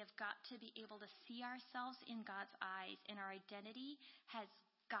 and we have got to be able to see ourselves in God's eyes, and our identity has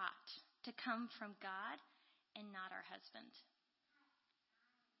got to come from God and not our husband.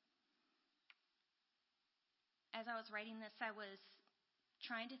 As I was writing this, I was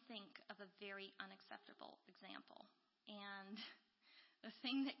trying to think of a very unacceptable example. And the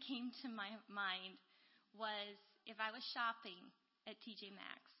thing that came to my mind was if I was shopping at TJ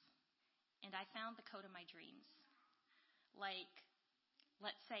Maxx and I found the coat of my dreams. Like,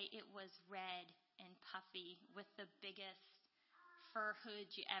 let's say it was red and puffy with the biggest fur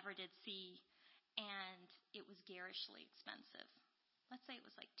hood you ever did see, and it was garishly expensive. Let's say it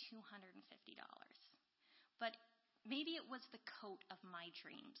was like $250. But maybe it was the coat of my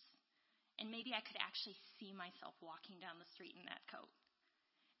dreams. And maybe I could actually see myself walking down the street in that coat.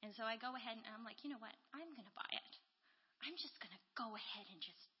 And so I go ahead and I'm like, you know what? I'm going to buy it. I'm just going to go ahead and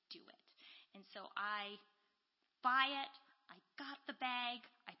just do it. And so I buy it. I got the bag.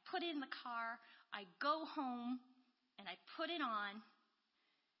 I put it in the car. I go home and I put it on.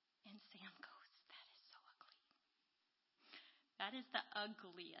 And Sam goes, "That is so ugly." That is the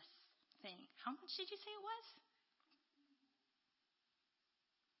ugliest thing. How much did you say it was?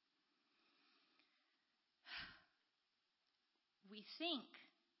 we think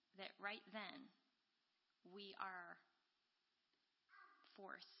that right then we are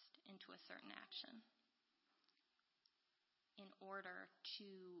forced into a certain action in order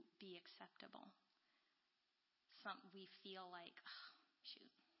to be acceptable. We feel like, oh, shoot,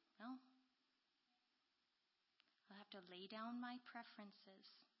 well, I'll have to lay down my preferences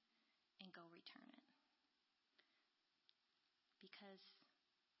and go return it. Because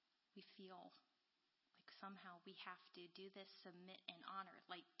we feel like somehow we have to do this, submit and honor,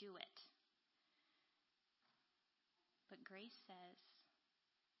 like do it. But grace says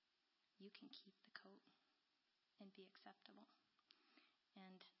you can keep the coat and be acceptable.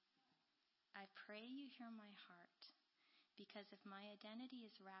 And I pray you hear my heart, because if my identity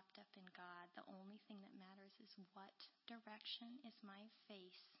is wrapped up in God, the only thing that matters is what direction is my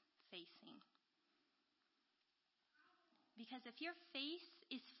face facing. Because if your face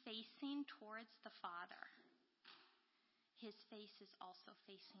is facing towards the Father, his face is also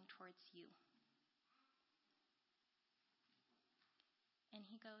facing towards you. And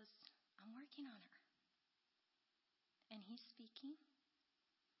he goes, I'm working on her. And he's speaking.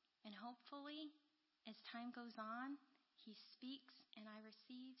 And hopefully, as time goes on, he speaks and I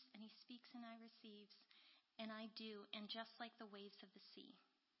receives, and he speaks and I receives, and I do, and just like the waves of the sea.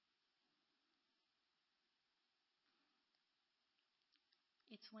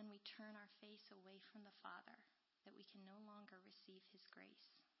 It's when we turn our face away from the Father that we can no longer receive his grace.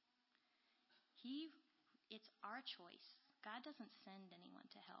 It's our choice. God doesn't send anyone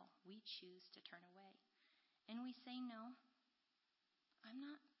to hell. We choose to turn away. And we say, no, I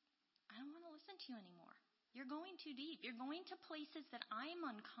don't want to listen to you anymore. You're going too deep. You're going to places that I'm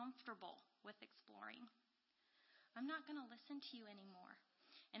uncomfortable with exploring. I'm not going to listen to you anymore.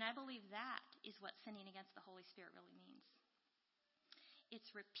 And I believe that is what sinning against the Holy Spirit really means.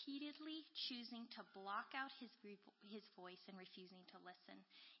 It's repeatedly choosing to block out his voice and refusing to listen.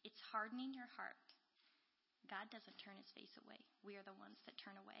 It's hardening your heart. God doesn't turn his face away. We are the ones that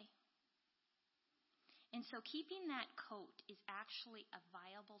turn away. And so keeping that coat is actually a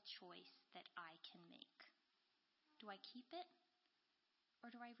viable choice that I can make. Do I keep it or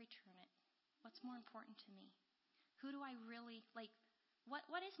do I return it? What's more important to me? Who do I really like?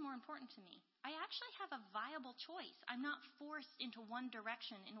 What is more important to me? I actually have a viable choice. I'm not forced into one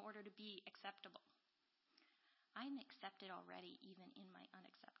direction in order to be acceptable. I'm accepted already, even in my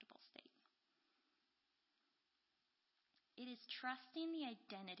unacceptable state. It is trusting the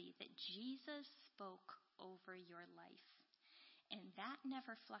identity that Jesus spoke over your life, and that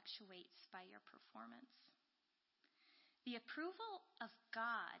never fluctuates by your performance. The approval of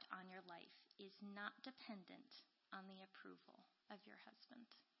God on your life is not dependent on the approval of your husband.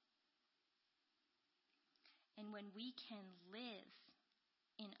 And when we can live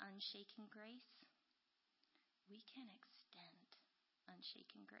in unshaken grace, we can extend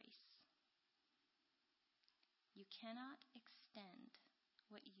unshaken grace. You cannot extend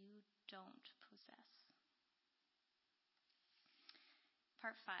what you don't possess.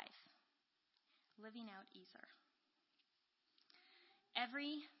 Part 5, living out Ezer.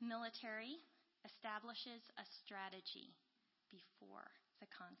 Every military establishes a strategy before the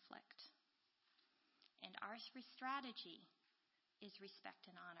conflict. And our strategy is respect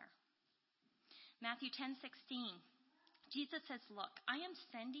and honor. Matthew 10:16, Jesus says, look, I am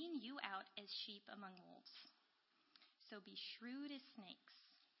sending you out as sheep among wolves. So be shrewd as snakes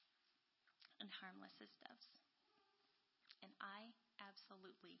and harmless as doves. And I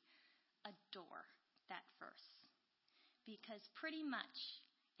absolutely adore that verse. Because pretty much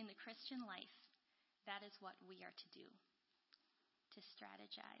in the Christian life, that is what we are to do. To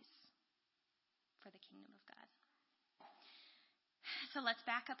strategize for the kingdom of God. So let's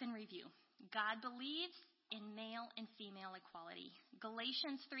back up and review. God believes in male and female equality.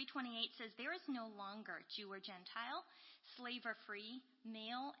 Galatians 3:28 says, there is no longer Jew or Gentile, slave or free,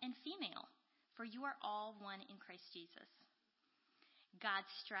 male and female, for you are all one in Christ Jesus. God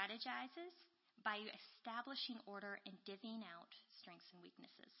strategizes by establishing order and divvying out strengths and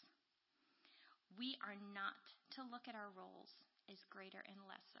weaknesses. We are not to look at our roles as greater and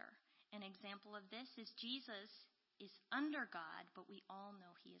lesser. An example of this is Jesus is under God, but we all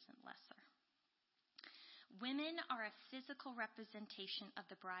know he isn't lesser. Women are a physical representation of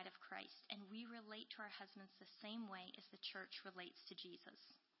the bride of Christ, and we relate to our husbands the same way as the church relates to Jesus.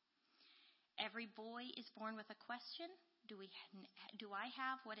 Every boy is born with a question. Do I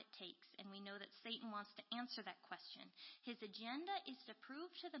have what it takes? And we know that Satan wants to answer that question. His agenda is to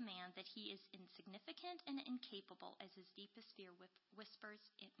prove to the man that he is insignificant and incapable, as his deepest fear whispers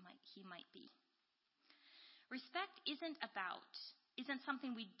he might be. Respect isn't about isn't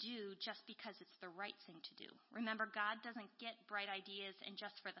something we do just because it's the right thing to do. Remember, God doesn't get bright ideas and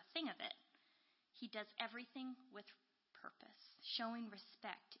just for the thing of it. He does everything with purpose. Showing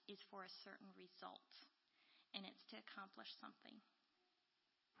respect is for a certain result, and it's to accomplish something.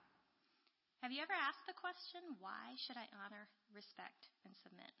 Have you ever asked the question, why should I honor, respect, and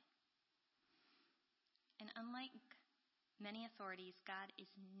submit? And unlike many authorities, God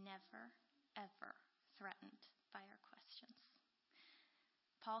is never, ever threatened by our questions.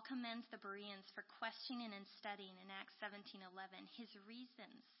 Paul commends the Bereans for questioning and studying in Acts 17:11. His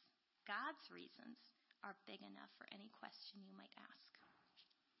reasons, God's reasons, are big enough for any question you might ask.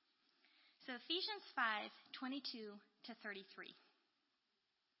 So Ephesians 5:22-33.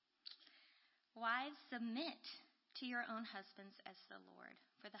 Wives, submit to your own husbands as the Lord.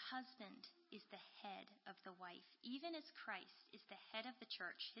 For the husband is the head of the wife, even as Christ is the head of the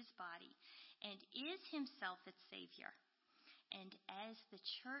church, his body, and is himself its Savior. And as the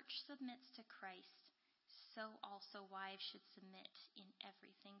church submits to Christ, so also wives should submit in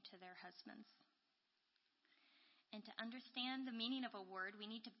everything to their husbands. And to understand the meaning of a word, we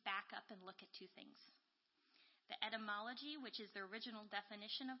need to back up and look at two things. The etymology, which is the original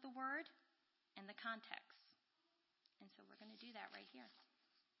definition of the word, and the context. And so we're going to do that right here.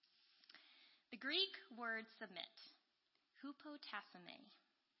 The Greek word submit, hupotasome.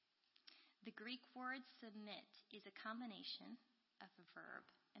 The Greek word submit is a combination of a verb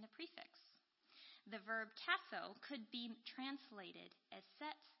and a prefix. The verb tasso could be translated as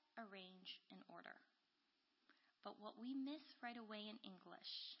set, arrange, and order. But what we miss right away in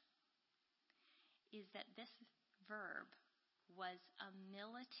English is that this verb was a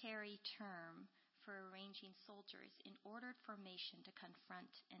military term for arranging soldiers in ordered formation to confront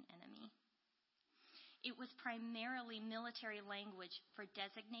an enemy. It was primarily military language for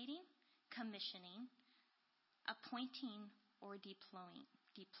designating, commissioning, appointing, or deploying,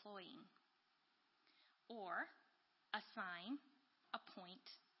 or assign, appoint,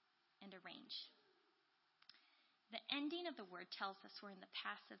 and arrange. The ending of the word tells us we're in the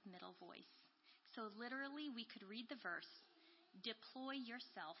passive middle voice. So literally, we could read the verse, deploy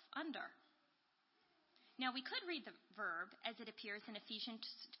yourself under. Now, we could read the verb as it appears in Ephesians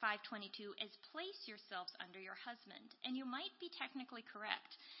 5:22 as place yourselves under your husband. And you might be technically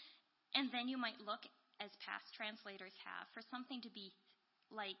correct. And then you might look, as past translators have, for something to be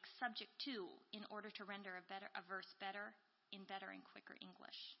like subject to in order to render a verse better in better and quicker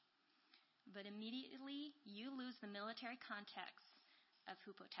English. But immediately, you lose the military context of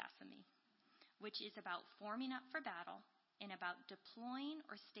hupotasome, which is about forming up for battle and about deploying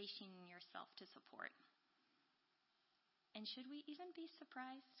or stationing yourself to support. And should we even be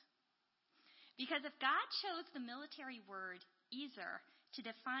surprised? Because if God chose the military word Ezer to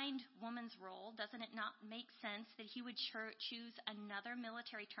define woman's role, doesn't it not make sense that he would choose another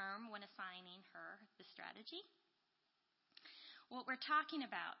military term when assigning her the strategy? What we're talking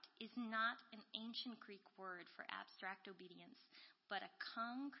about is not an ancient Greek word for abstract obedience, but a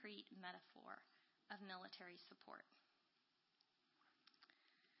concrete metaphor of military support.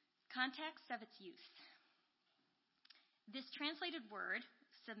 Context of its use. This translated word,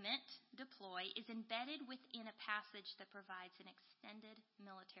 submit, deploy, is embedded within a passage that provides an extended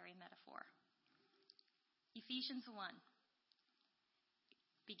military metaphor. Ephesians 1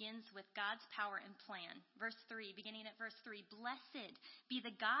 begins with God's power and plan. Beginning at verse 3, blessed be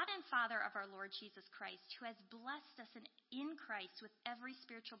the God and Father of our Lord Jesus Christ, who has blessed us in Christ with every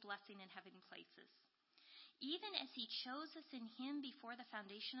spiritual blessing in heavenly places. Even as he chose us in him before the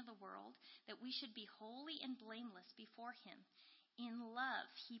foundation of the world, that we should be holy and blameless before him. In love,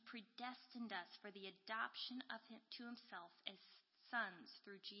 he predestined us for the adoption of him to himself as sons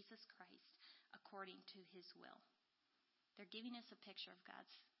through Jesus Christ, according to his will. They're giving us a picture of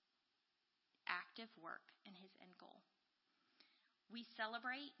God's active work and his end goal. We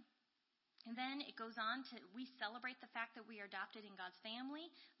celebrate, and then it goes on to, we celebrate the fact that we are adopted in God's family.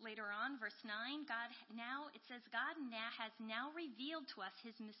 Later on, verse 9, God has now revealed to us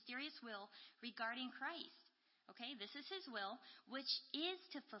his mysterious will regarding Christ. Okay, this is his will, which is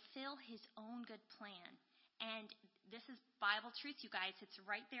to fulfill his own good plan. And this is Bible truth, you guys. It's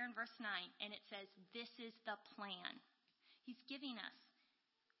right there in verse 9, and it says, this is the plan. He's giving us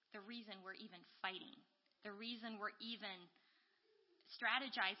the reason we're even fighting, the reason we're even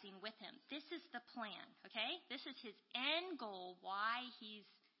strategizing with him. This is the plan, okay? This is his end goal, why he's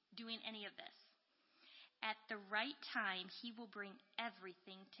doing any of this. At the right time, he will bring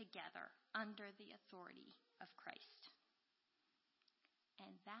everything together under the authority of Christ.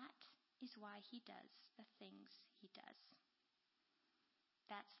 And that is why he does the things he does.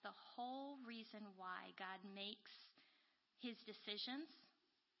 That's the whole reason why God makes his decisions.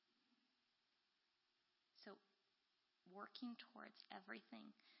 So working towards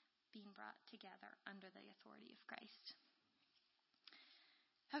everything being brought together under the authority of Christ.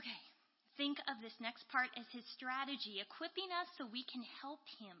 Okay, think of this next part as his strategy, equipping us so we can help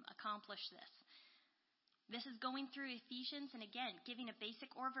him accomplish this. This is going through Ephesians and, again, giving a basic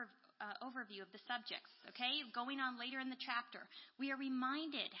overview of the subjects, okay? Going on later in the chapter. We are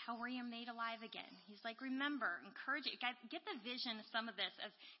reminded how we are made alive again. He's like, remember, encourage it. Get the vision of some of this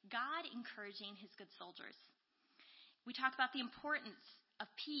as God encouraging his good soldiers. We talk about the importance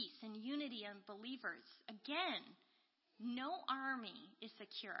of peace and unity of believers. Again, no army is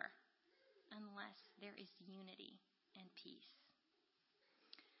secure unless there is unity and peace.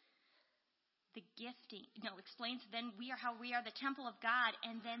 The gifting, explains then how we are the temple of God,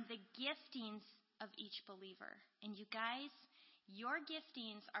 and then the giftings of each believer. And you guys, your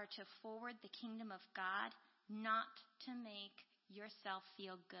giftings are to forward the kingdom of God, not to make yourself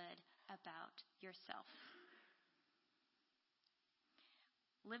feel good about yourself.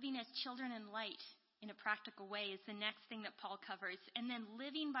 Living as children in light in a practical way is the next thing that Paul covers. And then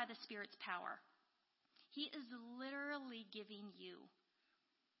living by the Spirit's power. He is literally giving you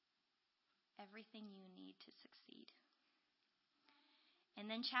everything you need to succeed. And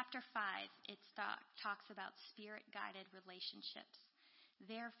then chapter 5, it talks about Spirit-guided relationships.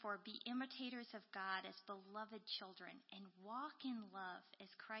 Therefore, be imitators of God as beloved children and walk in love as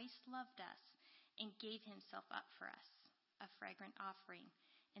Christ loved us and gave himself up for us, a fragrant offering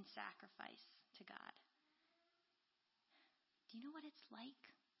and sacrifice to God. Do you know what it's like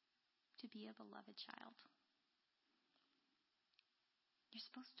to be a beloved child? You're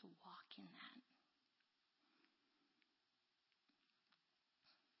supposed to walk in that.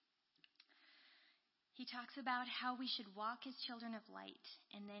 He talks about how we should walk as children of light,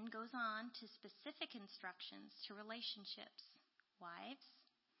 and then goes on to specific instructions to relationships. Wives,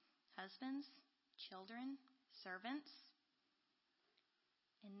 husbands, children, servants.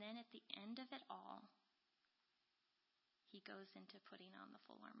 And then at the end of it all, he goes into putting on the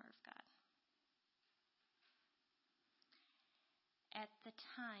full armor of God. At the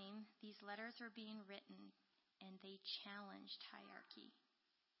time, these letters were being written, and they challenged hierarchy,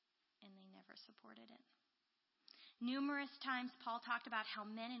 and they never supported it. Numerous times, Paul talked about how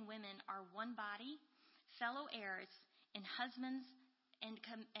men and women are one body, fellow heirs, and husbands, and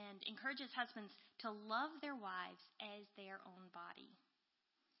encourages husbands to love their wives as their own body.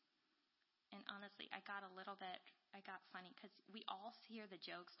 And honestly, I got funny because we all hear the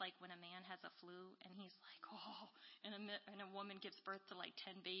jokes like when a man has a flu and he's like, oh, and a woman gives birth to like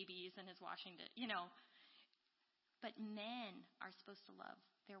 10 babies and is washing the, But men are supposed to love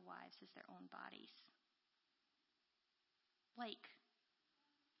their wives as their own bodies. Like,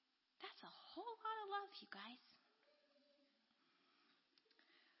 that's a whole lot of love, you guys.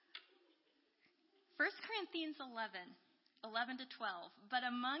 1 Corinthians 11 to 12. But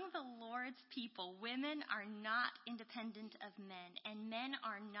among the Lord's people, women are not independent of men, and men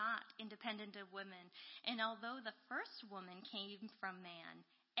are not independent of women. And although the first woman came from man,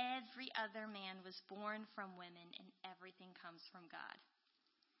 every other man was born from women, and everything comes from God.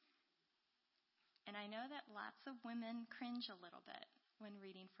 And I know that lots of women cringe a little bit when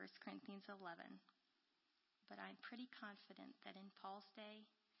reading 1 Corinthians 11. But I'm pretty confident that in Paul's day,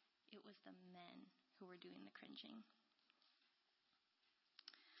 it was the men who were doing the cringing.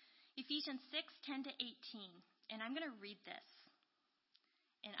 Ephesians 6:10 to 18. And I'm going to read this.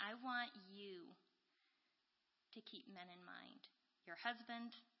 And I want you to keep men in mind. Your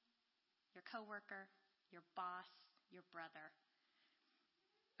husband, your coworker, your boss, your brother.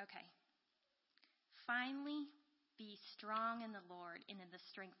 Okay. Finally, be strong in the Lord and in the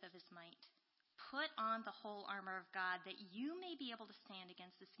strength of his might. Put on the whole armor of God that you may be able to stand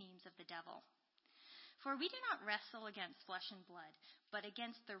against the schemes of the devil. For we do not wrestle against flesh and blood, but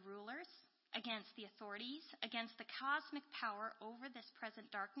against the rulers, against the authorities, against the cosmic power over this present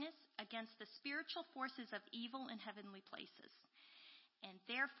darkness, against the spiritual forces of evil in heavenly places. And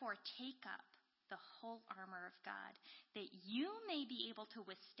therefore take up the whole armor of God, that you may be able to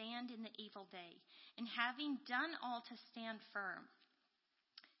withstand in the evil day, and having done all to stand firm.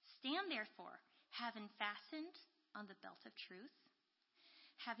 Stand therefore, having fastened on the belt of truth,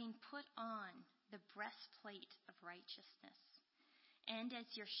 having put on the breastplate of righteousness, and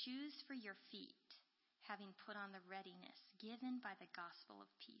as your shoes for your feet, having put on the readiness given by the gospel of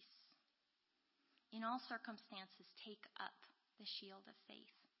peace. In all circumstances, take up the shield of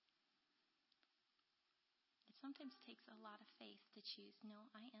faith. It sometimes takes a lot of faith to choose,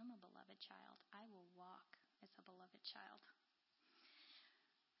 no, I am a beloved child. I will walk as a beloved child.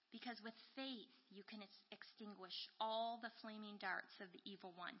 Because with faith, you can extinguish all the flaming darts of the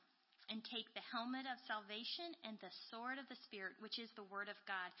evil one and take the helmet of salvation and the sword of the Spirit, which is the word of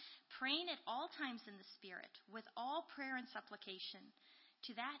God, praying at all times in the Spirit with all prayer and supplication.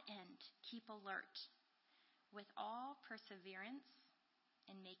 To that end, keep alert with all perseverance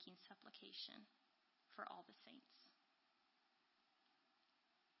and making supplication for all the saints.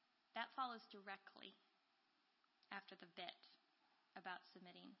 That follows directly after the bit about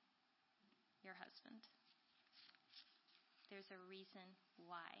submitting your husband. There's a reason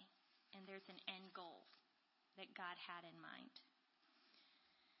why, and there's an end goal that God had in mind.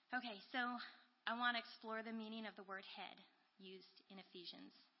 Okay, so I want to explore the meaning of the word head used in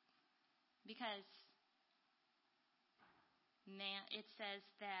Ephesians, because it says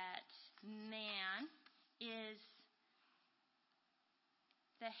that man is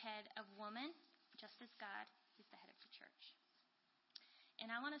the head of woman, just as God is the head of the church. And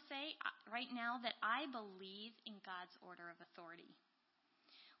I want to say right now that I believe in God's order of authority.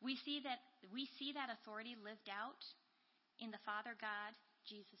 We see that authority lived out in the Father God,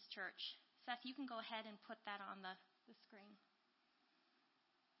 Jesus Church. Seth, you can go ahead and put that on the screen.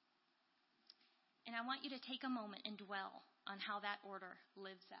 And I want you to take a moment and dwell on how that order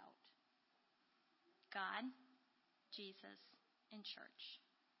lives out. God, Jesus, and church.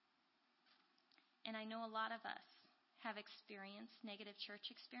 And I know a lot of us have experienced negative church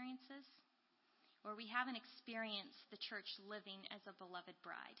experiences, where we haven't experienced the church living as a beloved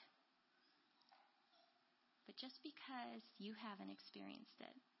bride. But just because you haven't experienced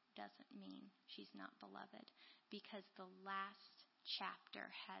it doesn't mean she's not beloved, because the last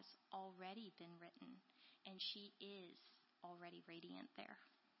chapter has already been written, and she is already radiant there.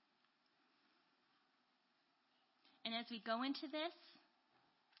 And as we go into this,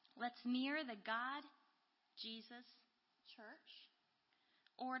 let's mirror the God, Jesus, church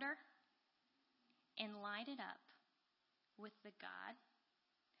order and line it up with the God,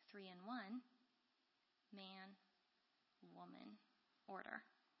 3-in-1, man, woman order.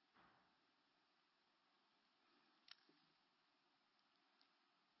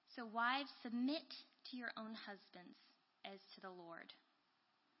 So wives, submit to your own husbands as to the Lord.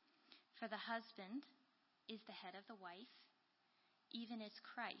 For the husband is the head of the wife, even as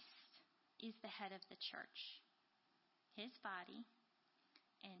Christ is the head of the church, his body,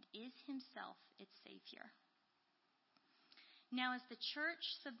 and is himself its Savior. Now, as the church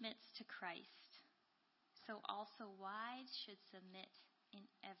submits to Christ, so also wives should submit in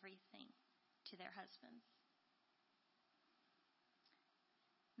everything to their husbands.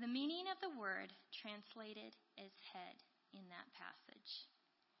 The meaning of the word translated as head in that passage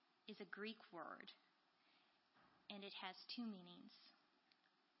is a Greek word, and it has two meanings.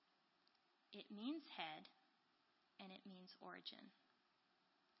 It means head, and it means origin.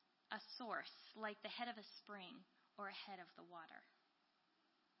 A source, like the head of a spring or a head of the water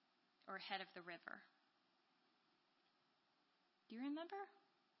or a head of the river. Do you remember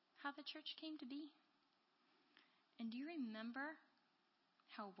how the church came to be? And do you remember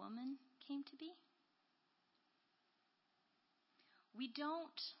how woman came to be? We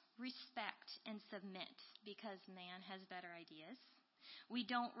don't respect and submit because man has better ideas. We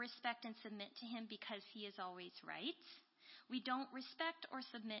don't respect and submit to him because he is always right. We don't respect or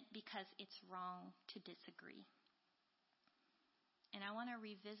submit because it's wrong to disagree. And I want to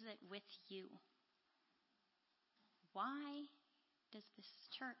revisit with you, why does this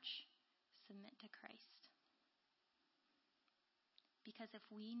church submit to Christ? Because if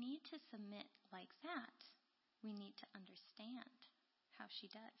we need to submit like that, we need to understand how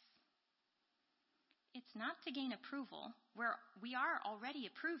she does. It's not to gain approval, where we are already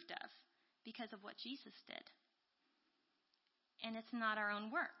approved of because of what Jesus did. And it's not our own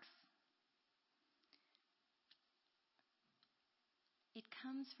works. It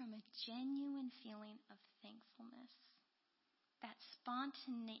comes from a genuine feeling of thankfulness that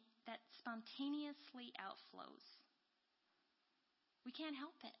spontaneously outflows. We can't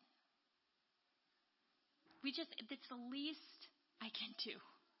help it. It's the least I can do.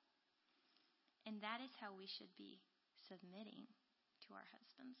 And that is how we should be submitting to our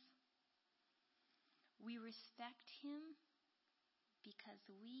husbands. We respect him because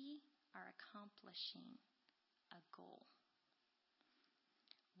we are accomplishing a goal.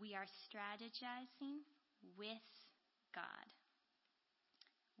 We are strategizing with God.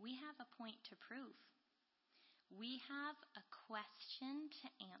 We have a point to prove. We have a question to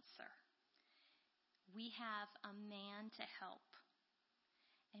answer. We have a man to help.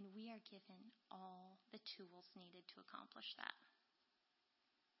 And we are given all the tools needed to accomplish that.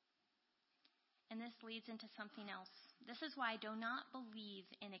 And this this leads into something else. This is why I do not believe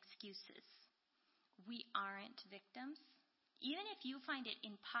in excuses. We aren't victims. Even if you find it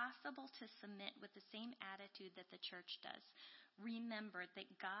impossible to submit with the same attitude that the church does, remember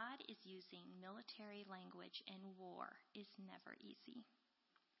that God is using military language and war is never easy.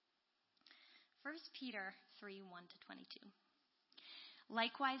 1 Peter 3:1-22.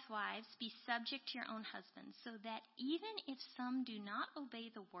 Likewise, wives, be subject to your own husbands, so that even if some do not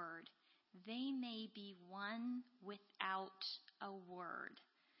obey the word, they may be won without a word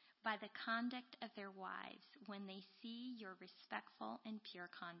by the conduct of their wives when they see your respectful and pure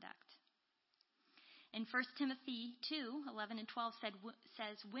conduct. And 1 Timothy 2:11-12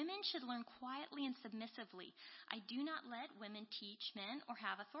 says, women should learn quietly and submissively. I do not let women teach men or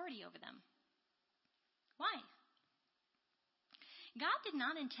have authority over them. Why? God did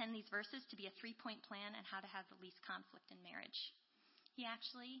not intend these verses to be a 3-point plan on how to have the least conflict in marriage. He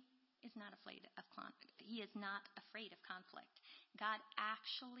actually is not afraid of conflict. He is not afraid of conflict. God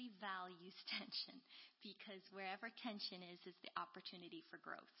actually values tension because wherever tension is the opportunity for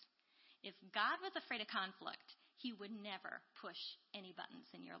growth. If God was afraid of conflict, he would never push any buttons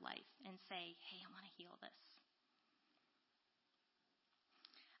in your life and say, hey, I want to heal this.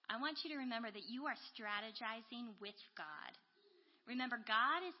 I want you to remember that you are strategizing with God. Remember,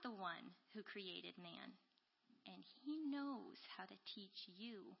 God is the one who created man, and he knows how to teach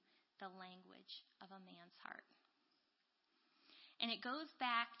you the language of a man's heart. And it goes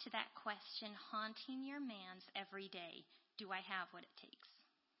back to that question haunting your man's every day. Do I have what it takes?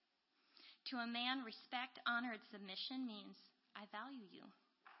 To a man, respect, honor, and submission means I value you.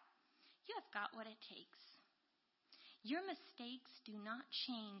 You have got what it takes. Your mistakes do not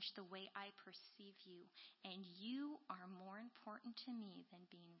change the way I perceive you, and you are more important to me than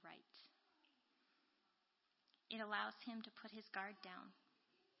being right. It allows him to put his guard down,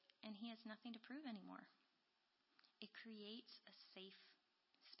 and he has nothing to prove anymore. It creates a safe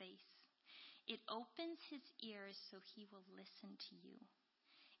space. It opens his ears so he will listen to you.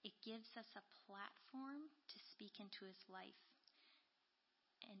 It gives us a platform to speak into his life.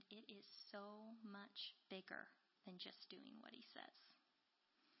 And it is so much bigger than just doing what he says.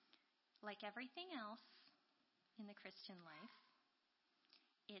 Like everything else in the Christian life,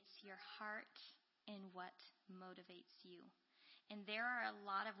 it's your heart and what motivates you. And there are a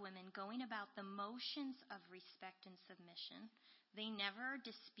lot of women going about the motions of respect and submission. They never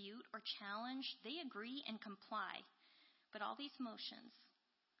dispute or challenge. They agree and comply. But all these motions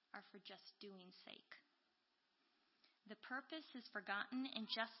are for just doing sake. The purpose is forgotten, and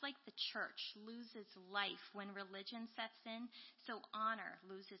just like the church loses life when religion sets in, so honor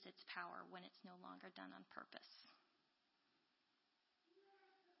loses its power when it's no longer done on purpose.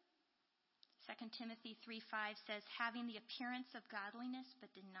 2 Timothy 3:5 says, having the appearance of godliness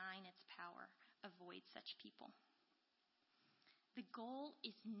but denying its power, avoid such people. The goal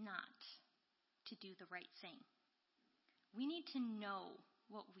is not to do the right thing. We need to know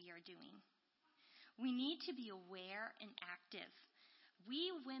what we are doing. We need to be aware and active.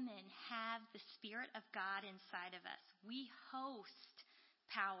 We women have the Spirit of God inside of us. We host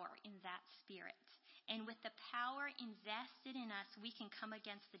power in that Spirit. And with the power invested in us, we can come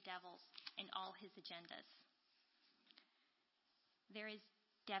against the devil and all his agendas. There is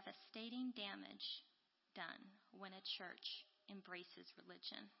devastating damage done when a church embraces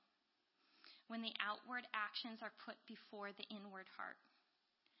religion. When the outward actions are put before the inward heart.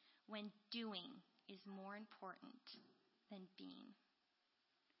 When doing is more important than being.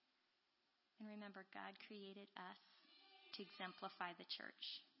 And remember, God created us to exemplify the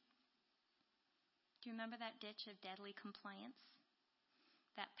church. Do you remember that ditch of deadly compliance?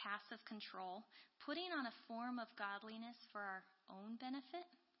 That passive control? Putting on a form of godliness for our own benefit?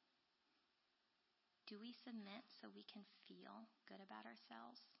 Do we submit so we can feel good about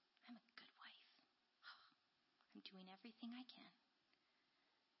ourselves? I'm a good wife. I'm doing everything I can.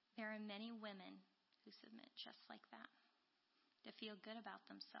 There are many women who submit just like that, to feel good about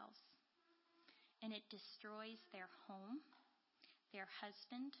themselves. And it destroys their home, their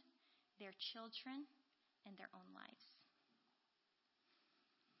husband, their children, and their own lives.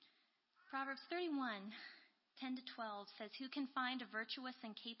 Proverbs 31:10-12 says, who can find a virtuous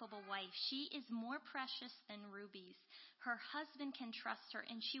and capable wife? She is more precious than rubies. Her husband can trust her,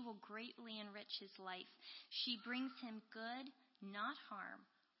 and she will greatly enrich his life. She brings him good, not harm,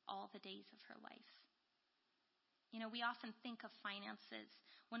 all the days of her life. You know, we often think of finances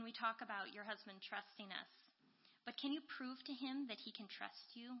when we talk about your husband trusting us. But can you prove to him that he can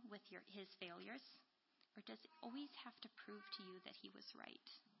trust you with his failures? Or does he always have to prove to you that he was right?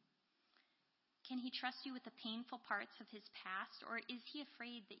 Can he trust you with the painful parts of his past? Or is he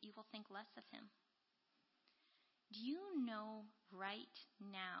afraid that you will think less of him? Do you know right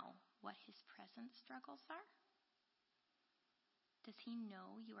now what his present struggles are? Does he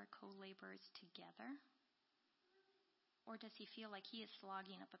know you are co-laborers together? Or does he feel like he is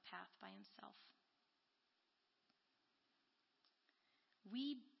slogging up a path by himself?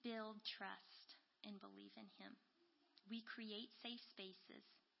 We build trust and believe in him. We create safe spaces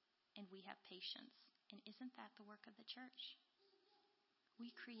and we have patience. And isn't that the work of the church?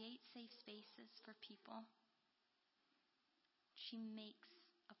 We create safe spaces for people. She makes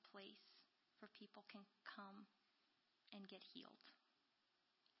a place where people can come and get healed.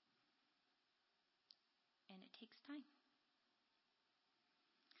 And it takes time.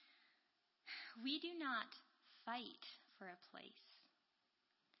 We do not fight for a place.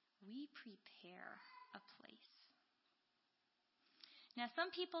 We prepare a place. Now, some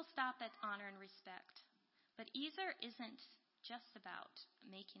people stop at honor and respect, but Ezer isn't just about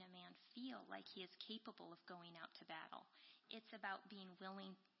making a man feel like he is capable of going out to battle. It's about being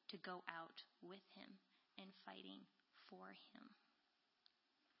willing to go out with him and fighting for him.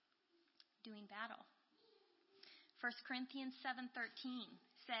 Doing battle. 1 Corinthians 7:13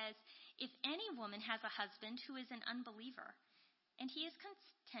 says, "If any woman has a husband who is an unbeliever, and he is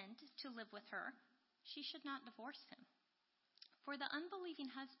content to live with her, she should not divorce him. For the unbelieving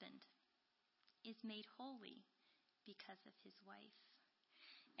husband is made holy because of his wife,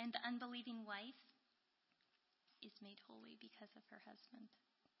 and the unbelieving wife is made holy because of her husband."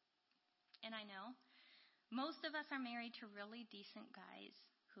 And I know most of us are married to really decent guys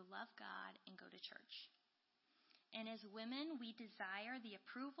who love God and go to church. And as women, we desire the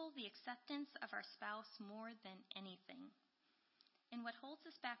approval, the acceptance of our spouse more than anything. And what holds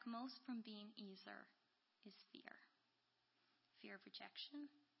us back most from being Ezer is fear. Fear of rejection,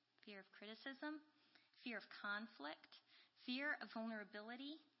 fear of criticism, fear of conflict, fear of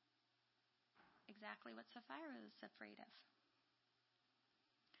vulnerability. Exactly what Sapphira was afraid of.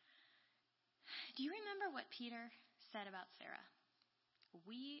 Do you remember what Peter said about Sarah?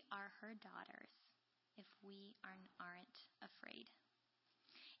 We are her daughters if we aren't afraid.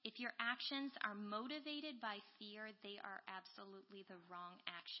 If your actions are motivated by fear, they are absolutely the wrong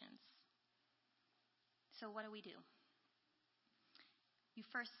actions. So what do? You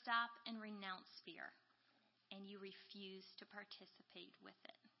first stop and renounce fear, and you refuse to participate with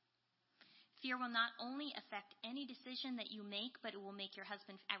it. Fear will not only affect any decision that you make, but it will make your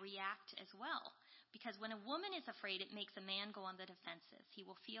husband react as well. Because when a woman is afraid, it makes a man go on the defensive. He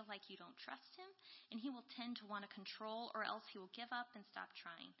will feel like you don't trust him, and he will tend to want to control, or else he will give up and stop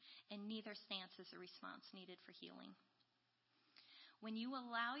trying. And neither stance is a response needed for healing. When you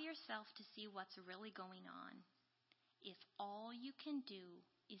allow yourself to see what's really going on, if all you can do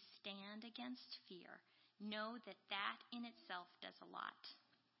is stand against fear, know that that in itself does a lot.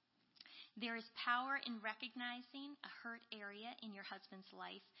 There is power in recognizing a hurt area in your husband's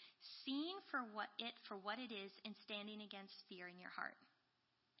life, seeing for what it is, and standing against fear in your heart.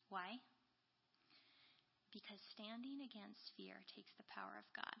 Why? Because standing against fear takes the power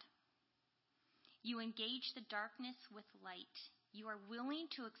of God. You engage the darkness with light. You are willing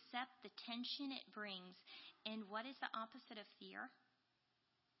to accept the tension it brings. And what is the opposite of fear?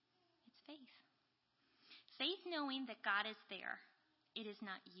 It's faith. Faith knowing that God is there. It is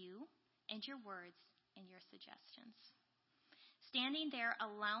not you and your words and your suggestions. Standing there,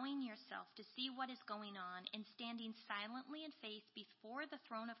 allowing yourself to see what is going on, and standing silently in faith before the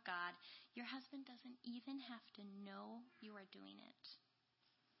throne of God, your husband doesn't even have to know you are doing it.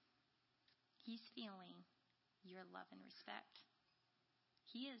 He's feeling your love and respect.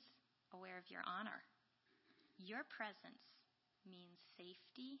 He is aware of your honor. Your presence means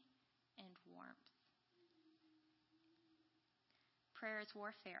safety and warmth. Prayer is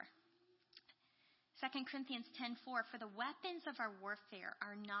warfare. 2 Corinthians 10:4, "For the weapons of our warfare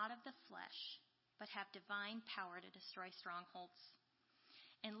are not of the flesh, but have divine power to destroy strongholds."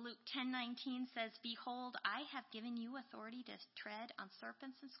 And Luke 10:19 says, "Behold, I have given you authority to tread on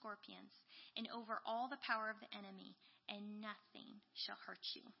serpents and scorpions, and over all the power of the enemy, and nothing shall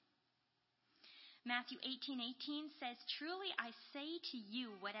hurt you." Matthew 18:18 says, "Truly I say to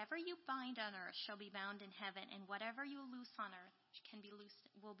you, whatever you bind on earth shall be bound in heaven, and whatever you loose on earth shall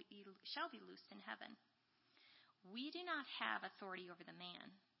be loosed in heaven." We do not have authority over the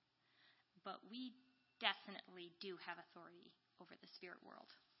man, but we definitely do have authority over the spirit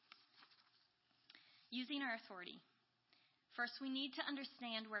world. Using our authority. First, we need to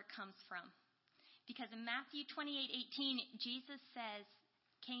understand where it comes from. Because in Matthew 28:18, Jesus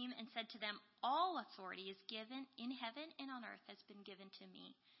came and said to them, "All authority is given in heaven and on earth has been given to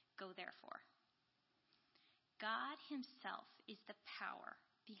me. Go therefore." God himself is the power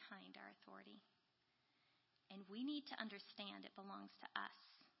behind our authority. and we need to understand it belongs to us.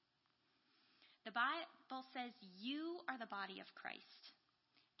 The Bible says you are the body of Christ.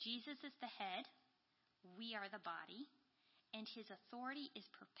 Jesus is the head, we are the body, and his authority is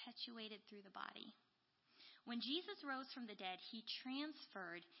perpetuated through the body. When Jesus rose from the dead, he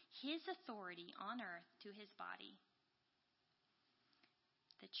transferred his authority on earth to his body,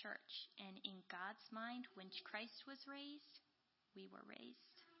 the church. And in God's mind, when Christ was raised, we were raised.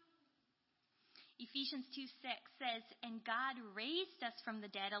 Ephesians 2:6 says, "And God raised us from the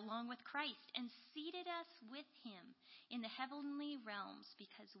dead along with Christ and seated us with him in the heavenly realms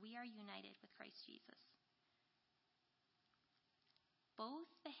because we are united with Christ Jesus." Both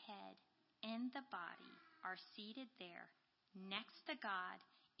the head and the body are seated there next to God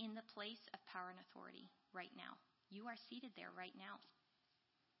in the place of power and authority right now. You are seated there right now.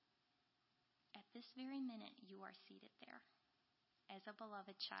 At this very minute, you are seated there as a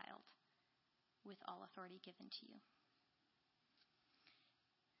beloved child with all authority given to you.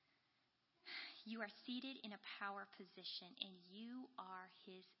 You are seated in a power position, and you are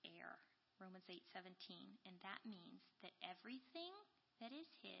his heir. Romans 8:17. And that means that everything that is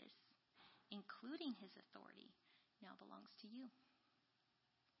his, including his authority, now belongs to you.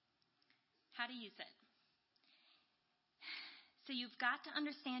 How to use it. So you've got to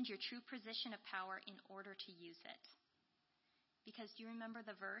understand your true position of power in order to use it. Because do you remember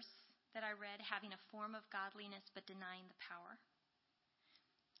the verse that I read, having a form of godliness but denying the power?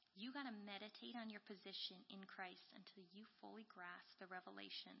 You got to meditate on your position in Christ until you fully grasp the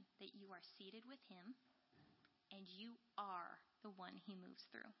revelation that you are seated with him and you are the one he moves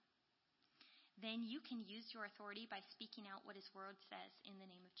through. Then you can use your authority by speaking out what his word says in the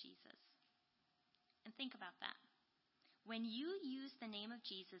name of Jesus. And think about that. When you use the name of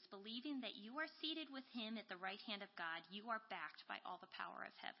Jesus, believing that you are seated with him at the right hand of God, you are backed by all the power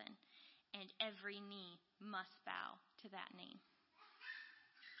of heaven, and every knee must bow to that name.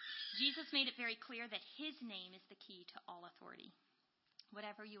 Jesus made it very clear that his name is the key to all authority.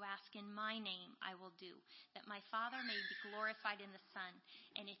 Whatever you ask in my name, I will do, that my Father may be glorified in the Son.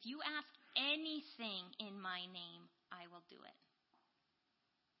 And if you ask anything in my name, I will do it.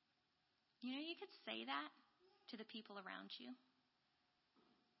 You could say that to the people around you.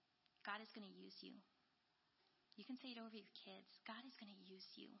 God is going to use you. You can say it over your kids. God is going to use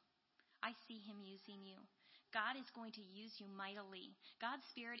you. I see him using you. God is going to use you mightily. God's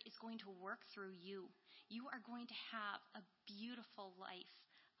Spirit is going to work through you. You are going to have a beautiful life,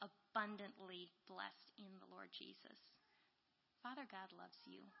 abundantly blessed in the Lord Jesus. Father God loves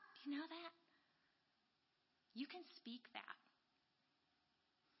you. Do you know that? You can speak that.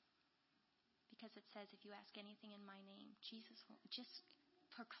 Because it says, if you ask anything in my name, Jesus will just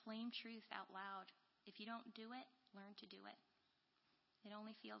proclaim truth out loud. If you don't do it, learn to do it. It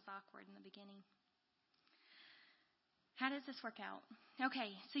only feels awkward in the beginning. How does this work out?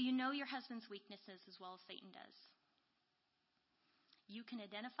 Okay, so you know your husband's weaknesses as well as Satan does. You can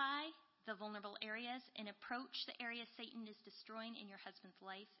identify the vulnerable areas and approach the areas Satan is destroying in your husband's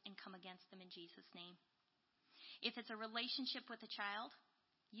life and come against them in Jesus' name. If it's a relationship with a child,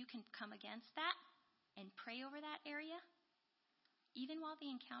 you can come against that and pray over that area. Even while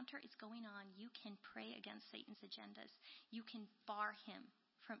the encounter is going on, you can pray against Satan's agendas. You can bar him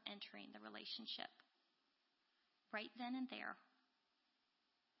from entering the relationship right then and there.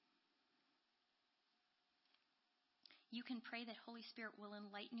 You can pray that Holy Spirit will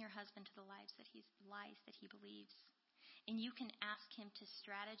enlighten your husband to the lies that he believes. And you can ask him to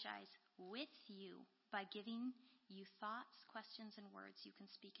strategize with you by giving you thoughts, questions, and words you can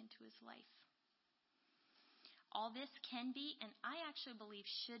speak into his life. All this can be, and I actually believe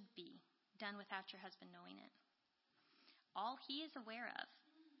should be, done without your husband knowing it. All he is aware of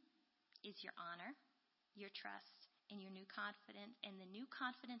is your honor, your trust, and your new confidence, and the new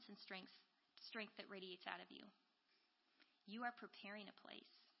confidence and strength that radiates out of you. You are preparing a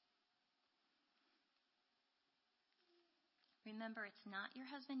place. Remember, it's not your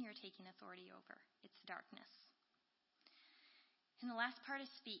husband you're taking authority over. It's darkness. And the last part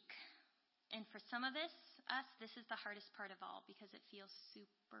is speak. And for some of us, this is the hardest part of all because it feels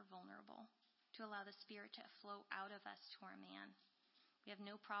super vulnerable to allow the Spirit to flow out of us to our man. We have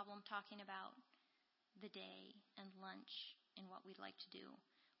no problem talking about the day and lunch and what we'd like to do.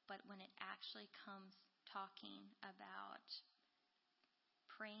 But when it actually comes talking about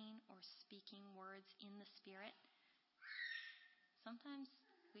praying or speaking words in the Spirit, sometimes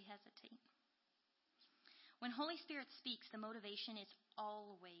we hesitate. When Holy Spirit speaks, the motivation is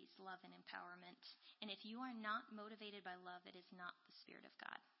always love and empowerment. And if you are not motivated by love, it is not the Spirit of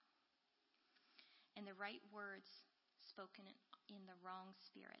God. And the right words spoken in the wrong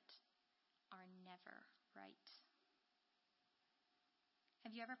spirit are never right.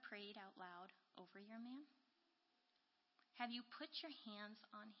 Have you ever prayed out loud over your man? Have you put your hands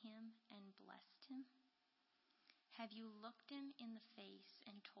on him and blessed him? Have you looked him in the face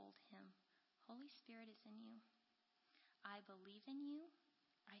and told him, Holy Spirit is in you. I believe in you.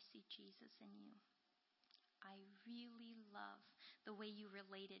 I see Jesus in you. I really love the way you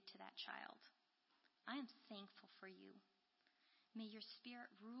related to that child. I am thankful for you. May your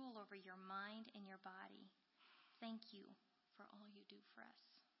spirit rule over your mind and your body. Thank you for all you do for us.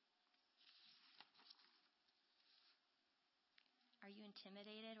 Are you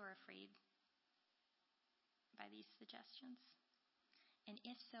intimidated or afraid by these suggestions? And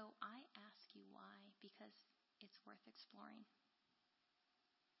if so, I ask you why, because it's worth exploring.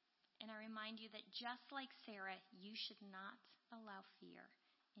 And I remind you that just like Sarah, you should not allow fear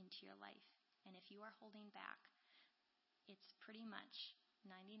into your life. And if you are holding back, it's pretty much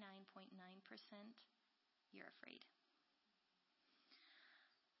 99.9% you're afraid.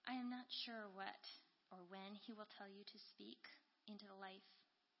 I am not sure what or when he will tell you to speak into the life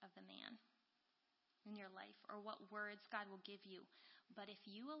of the man in your life, or what words God will give you. But if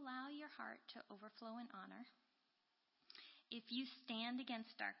you allow your heart to overflow in honor, if you stand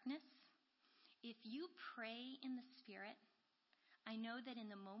against darkness, if you pray in the Spirit, I know that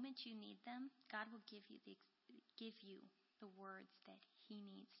in the moment you need them, God will give you the words that he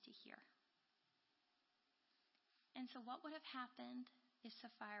needs to hear. And so what would have happened if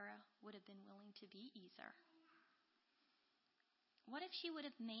Sapphira would have been willing to be Ezer? What if she would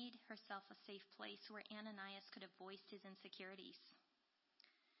have made herself a safe place where Ananias could have voiced his insecurities,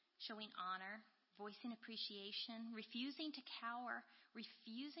 showing honor, voicing appreciation, refusing to cower,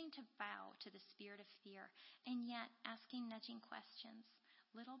 refusing to bow to the spirit of fear, and yet asking nudging questions,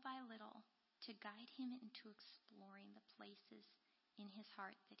 little by little, to guide him into exploring the places in his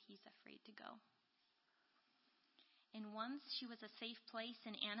heart that he's afraid to go. And once she was a safe place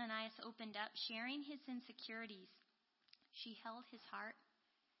and Ananias opened up, sharing his insecurities, she held his heart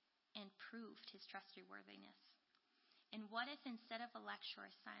and proved his trustworthiness. And what if instead of a lecture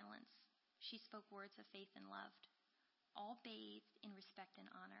or silence, she spoke words of faith and love, all bathed in respect and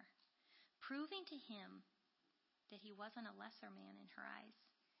honor, proving to him that he wasn't a lesser man in her eyes,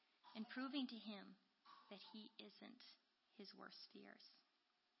 and proving to him that he isn't his worst fears.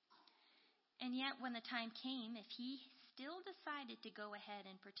 And yet when the time came, if he still decided to go ahead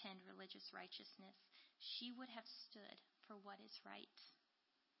and pretend religious righteousness, she would have stood for what is right.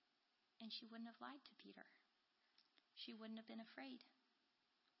 And she wouldn't have lied to Peter. She wouldn't have been afraid.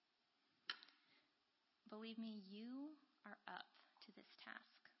 Believe me, you are up to this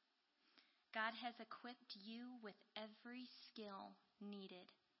task. God has equipped you with every skill needed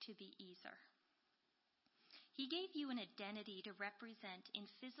to be Ezer. He gave you an identity to represent in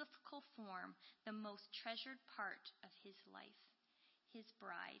physical form the most treasured part of his life, his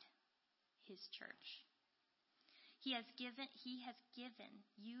bride, his church. He has given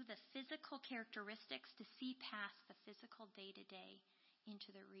you the physical characteristics to see past the physical day-to-day into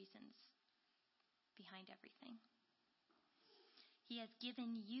the reasons behind everything. He has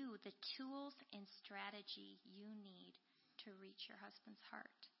given you the tools and strategy you need to reach your husband's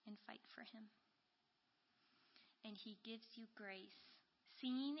heart and fight for him. And he gives you grace,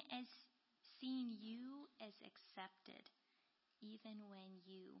 seeing you as accepted, even when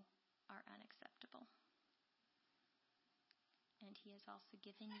you are unacceptable. And he has also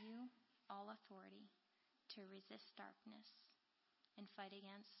given you all authority to resist darkness and fight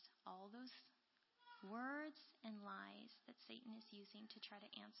against all those words and lies that Satan is using to try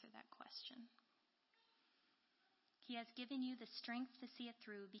to answer that question. He has given you the strength to see it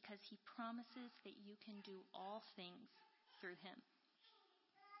through because he promises that you can do all things through him.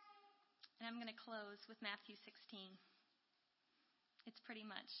 And I'm going to close with Matthew 16. It's pretty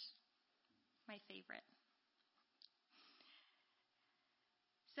much my favorite.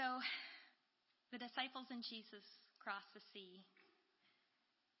 So, the disciples and Jesus cross the sea.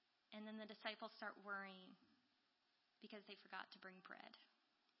 And then the disciples start worrying because they forgot to bring bread.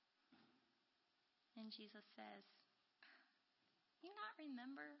 And Jesus says, "You not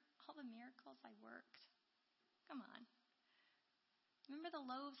remember all the miracles I worked? Come on. Remember the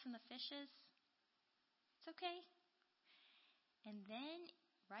loaves and the fishes? It's okay." And then,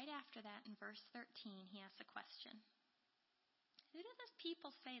 right after that, in verse 13, he asks a question. Who do the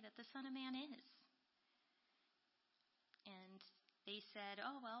people say that the Son of Man is? And they said,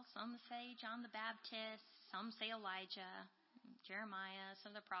 oh, well, some say John the Baptist, some say Elijah, Jeremiah,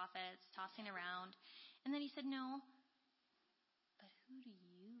 some of the prophets, tossing around. And then he said, no, but who do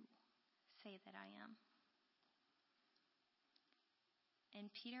you say that I am? And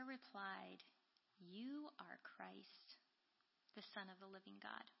Peter replied, "You are Christ, the Son of the living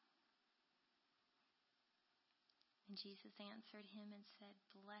God." And Jesus answered him and said,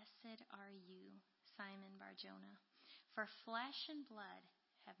 "Blessed are you, Simon Bar-Jonah, for flesh and blood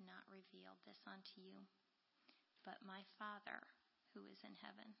have not revealed this unto you, but my Father who is in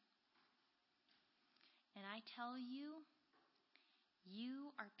heaven. And I tell you,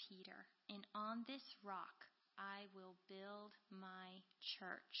 you are Peter, and on this rock I will build my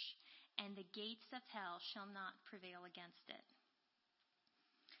church, and the gates of hell shall not prevail against it.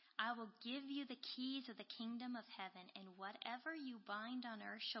 I will give you the keys of the kingdom of heaven, and whatever you bind on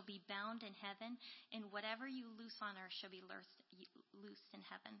earth shall be bound in heaven, and whatever you loose on earth shall be loosed in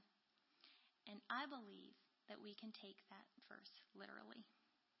heaven." And I believe that we can take that verse literally.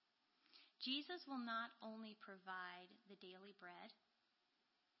 Jesus will not only provide the daily bread,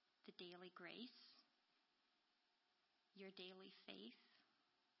 the daily grace, your daily faith,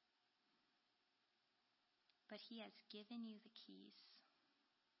 but he has given you the keys.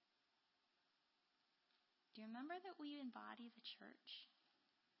 Do you remember that we embody the church?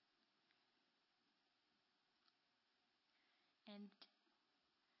 And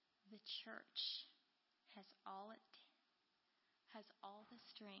the church has all the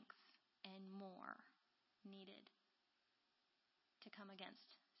strength and more needed to come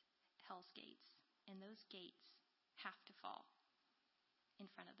against hell's gates. And those gates have to fall in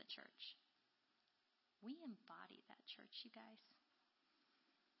front of the church. We embody that church, you guys.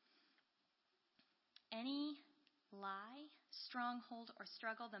 Any lie, stronghold, or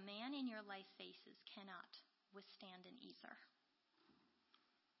struggle the man in your life faces cannot withstand an ether.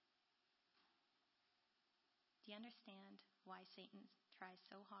 Do you understand why Satan tries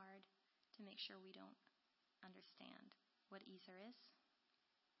so hard to make sure we don't understand what ether is?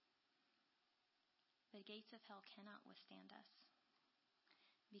 The gates of hell cannot withstand us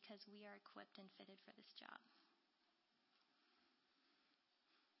because we are equipped and fitted for this job.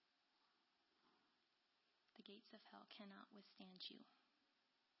 The gates of hell cannot withstand you.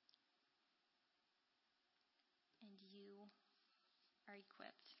 And you are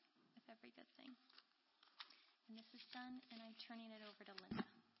equipped with every good thing. And this is done, and I'm turning it over to Linda.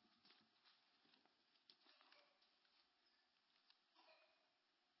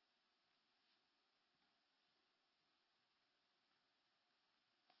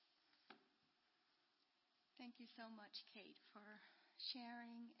 Thank you so much, Kate, for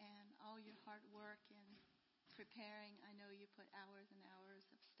sharing and all your hard work in preparing. I know you put hours and hours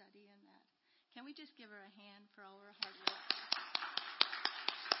of study in that. Can we just give her a hand for all her hard work?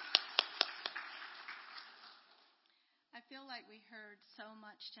 I feel like we heard so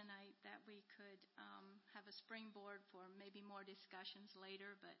much tonight that we could have a springboard for maybe more discussions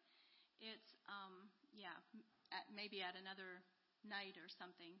later, but it's, maybe at another night or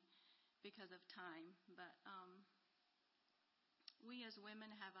something because of time. But we as women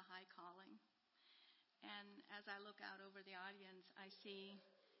have a high calling. And as I look out over the audience, I see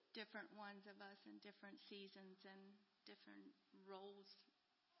different ones of us in different seasons and different roles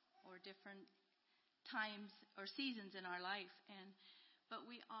or different times or seasons in our life. But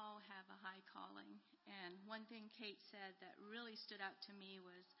we all have a high calling. And one thing Kate said that really stood out to me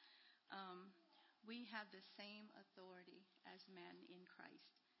was we have the same authority as men in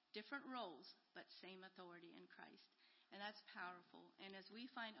Christ. Different roles, but same authority in Christ. And that's powerful. And as we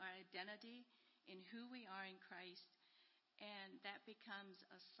find our identity in who we are in Christ, and that becomes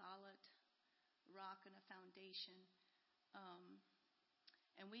a solid rock and a foundation,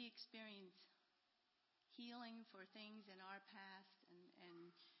 and we experience healing for things in our past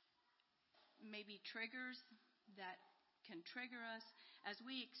and maybe triggers that can trigger us. As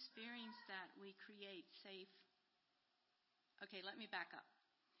we experience that, we create safe. Okay, let me back up.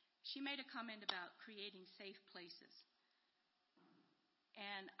 She made a comment about creating safe places.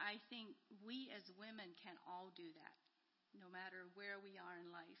 And I think we as women can all do that, no matter where we are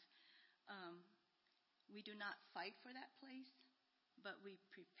in life. We do not fight for that place, but we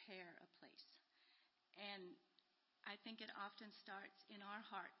prepare a place. And I think it often starts in our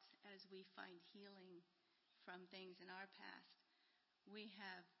hearts as we find healing from things in our past. We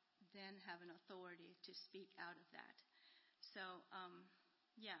then have an authority to speak out of that. So,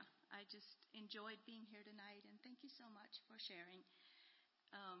 I just enjoyed being here tonight, and thank you so much for sharing.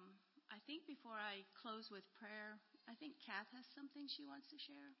 I think before I close with prayer, I think Kath has something she wants to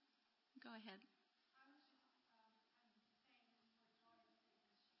share. Go ahead.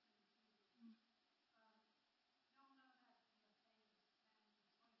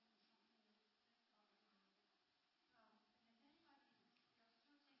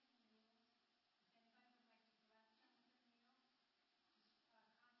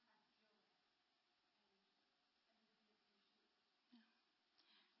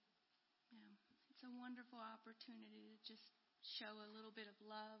 wonderful opportunity to just show a little bit of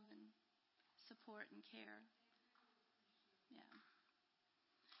love and support and care. Yeah.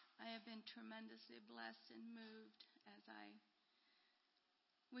 I have been tremendously blessed and moved as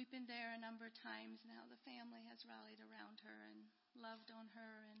we've been there a number of times now. The family has rallied around her and loved on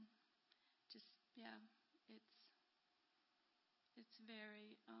her, and just, yeah, it's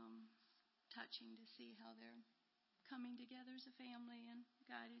very touching to see how they're coming together as a family and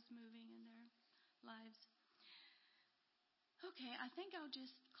God is moving in their lives. Okay, I think I'll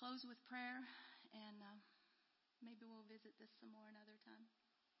just close with prayer, and maybe we'll visit this some more another time.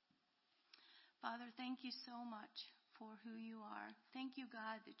 Father, thank you so much for who you are. Thank you,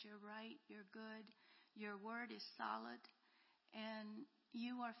 God, that you're right, you're good, your word is solid, and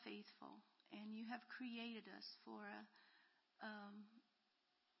you are faithful, and you have created us for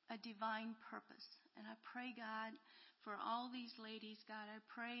a divine purpose. And I pray, God, for all these ladies, God, I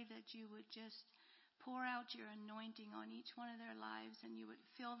pray that you would just pour out your anointing on each one of their lives, and you would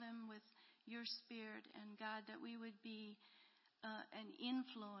fill them with your spirit, and God, that we would be an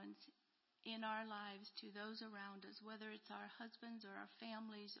influence in our lives to those around us, whether it's our husbands or our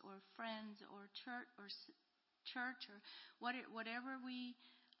families or friends or church or whatever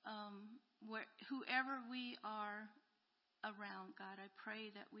whoever we are around. God, I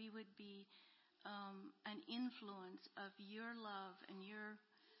pray that we would be an influence of your love and your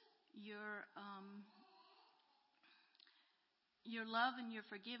love and your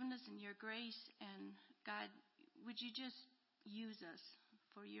forgiveness and your grace. And God, would you just use us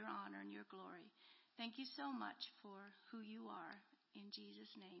for your honor and your glory? Thank you so much for who you are. In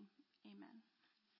Jesus' name, amen.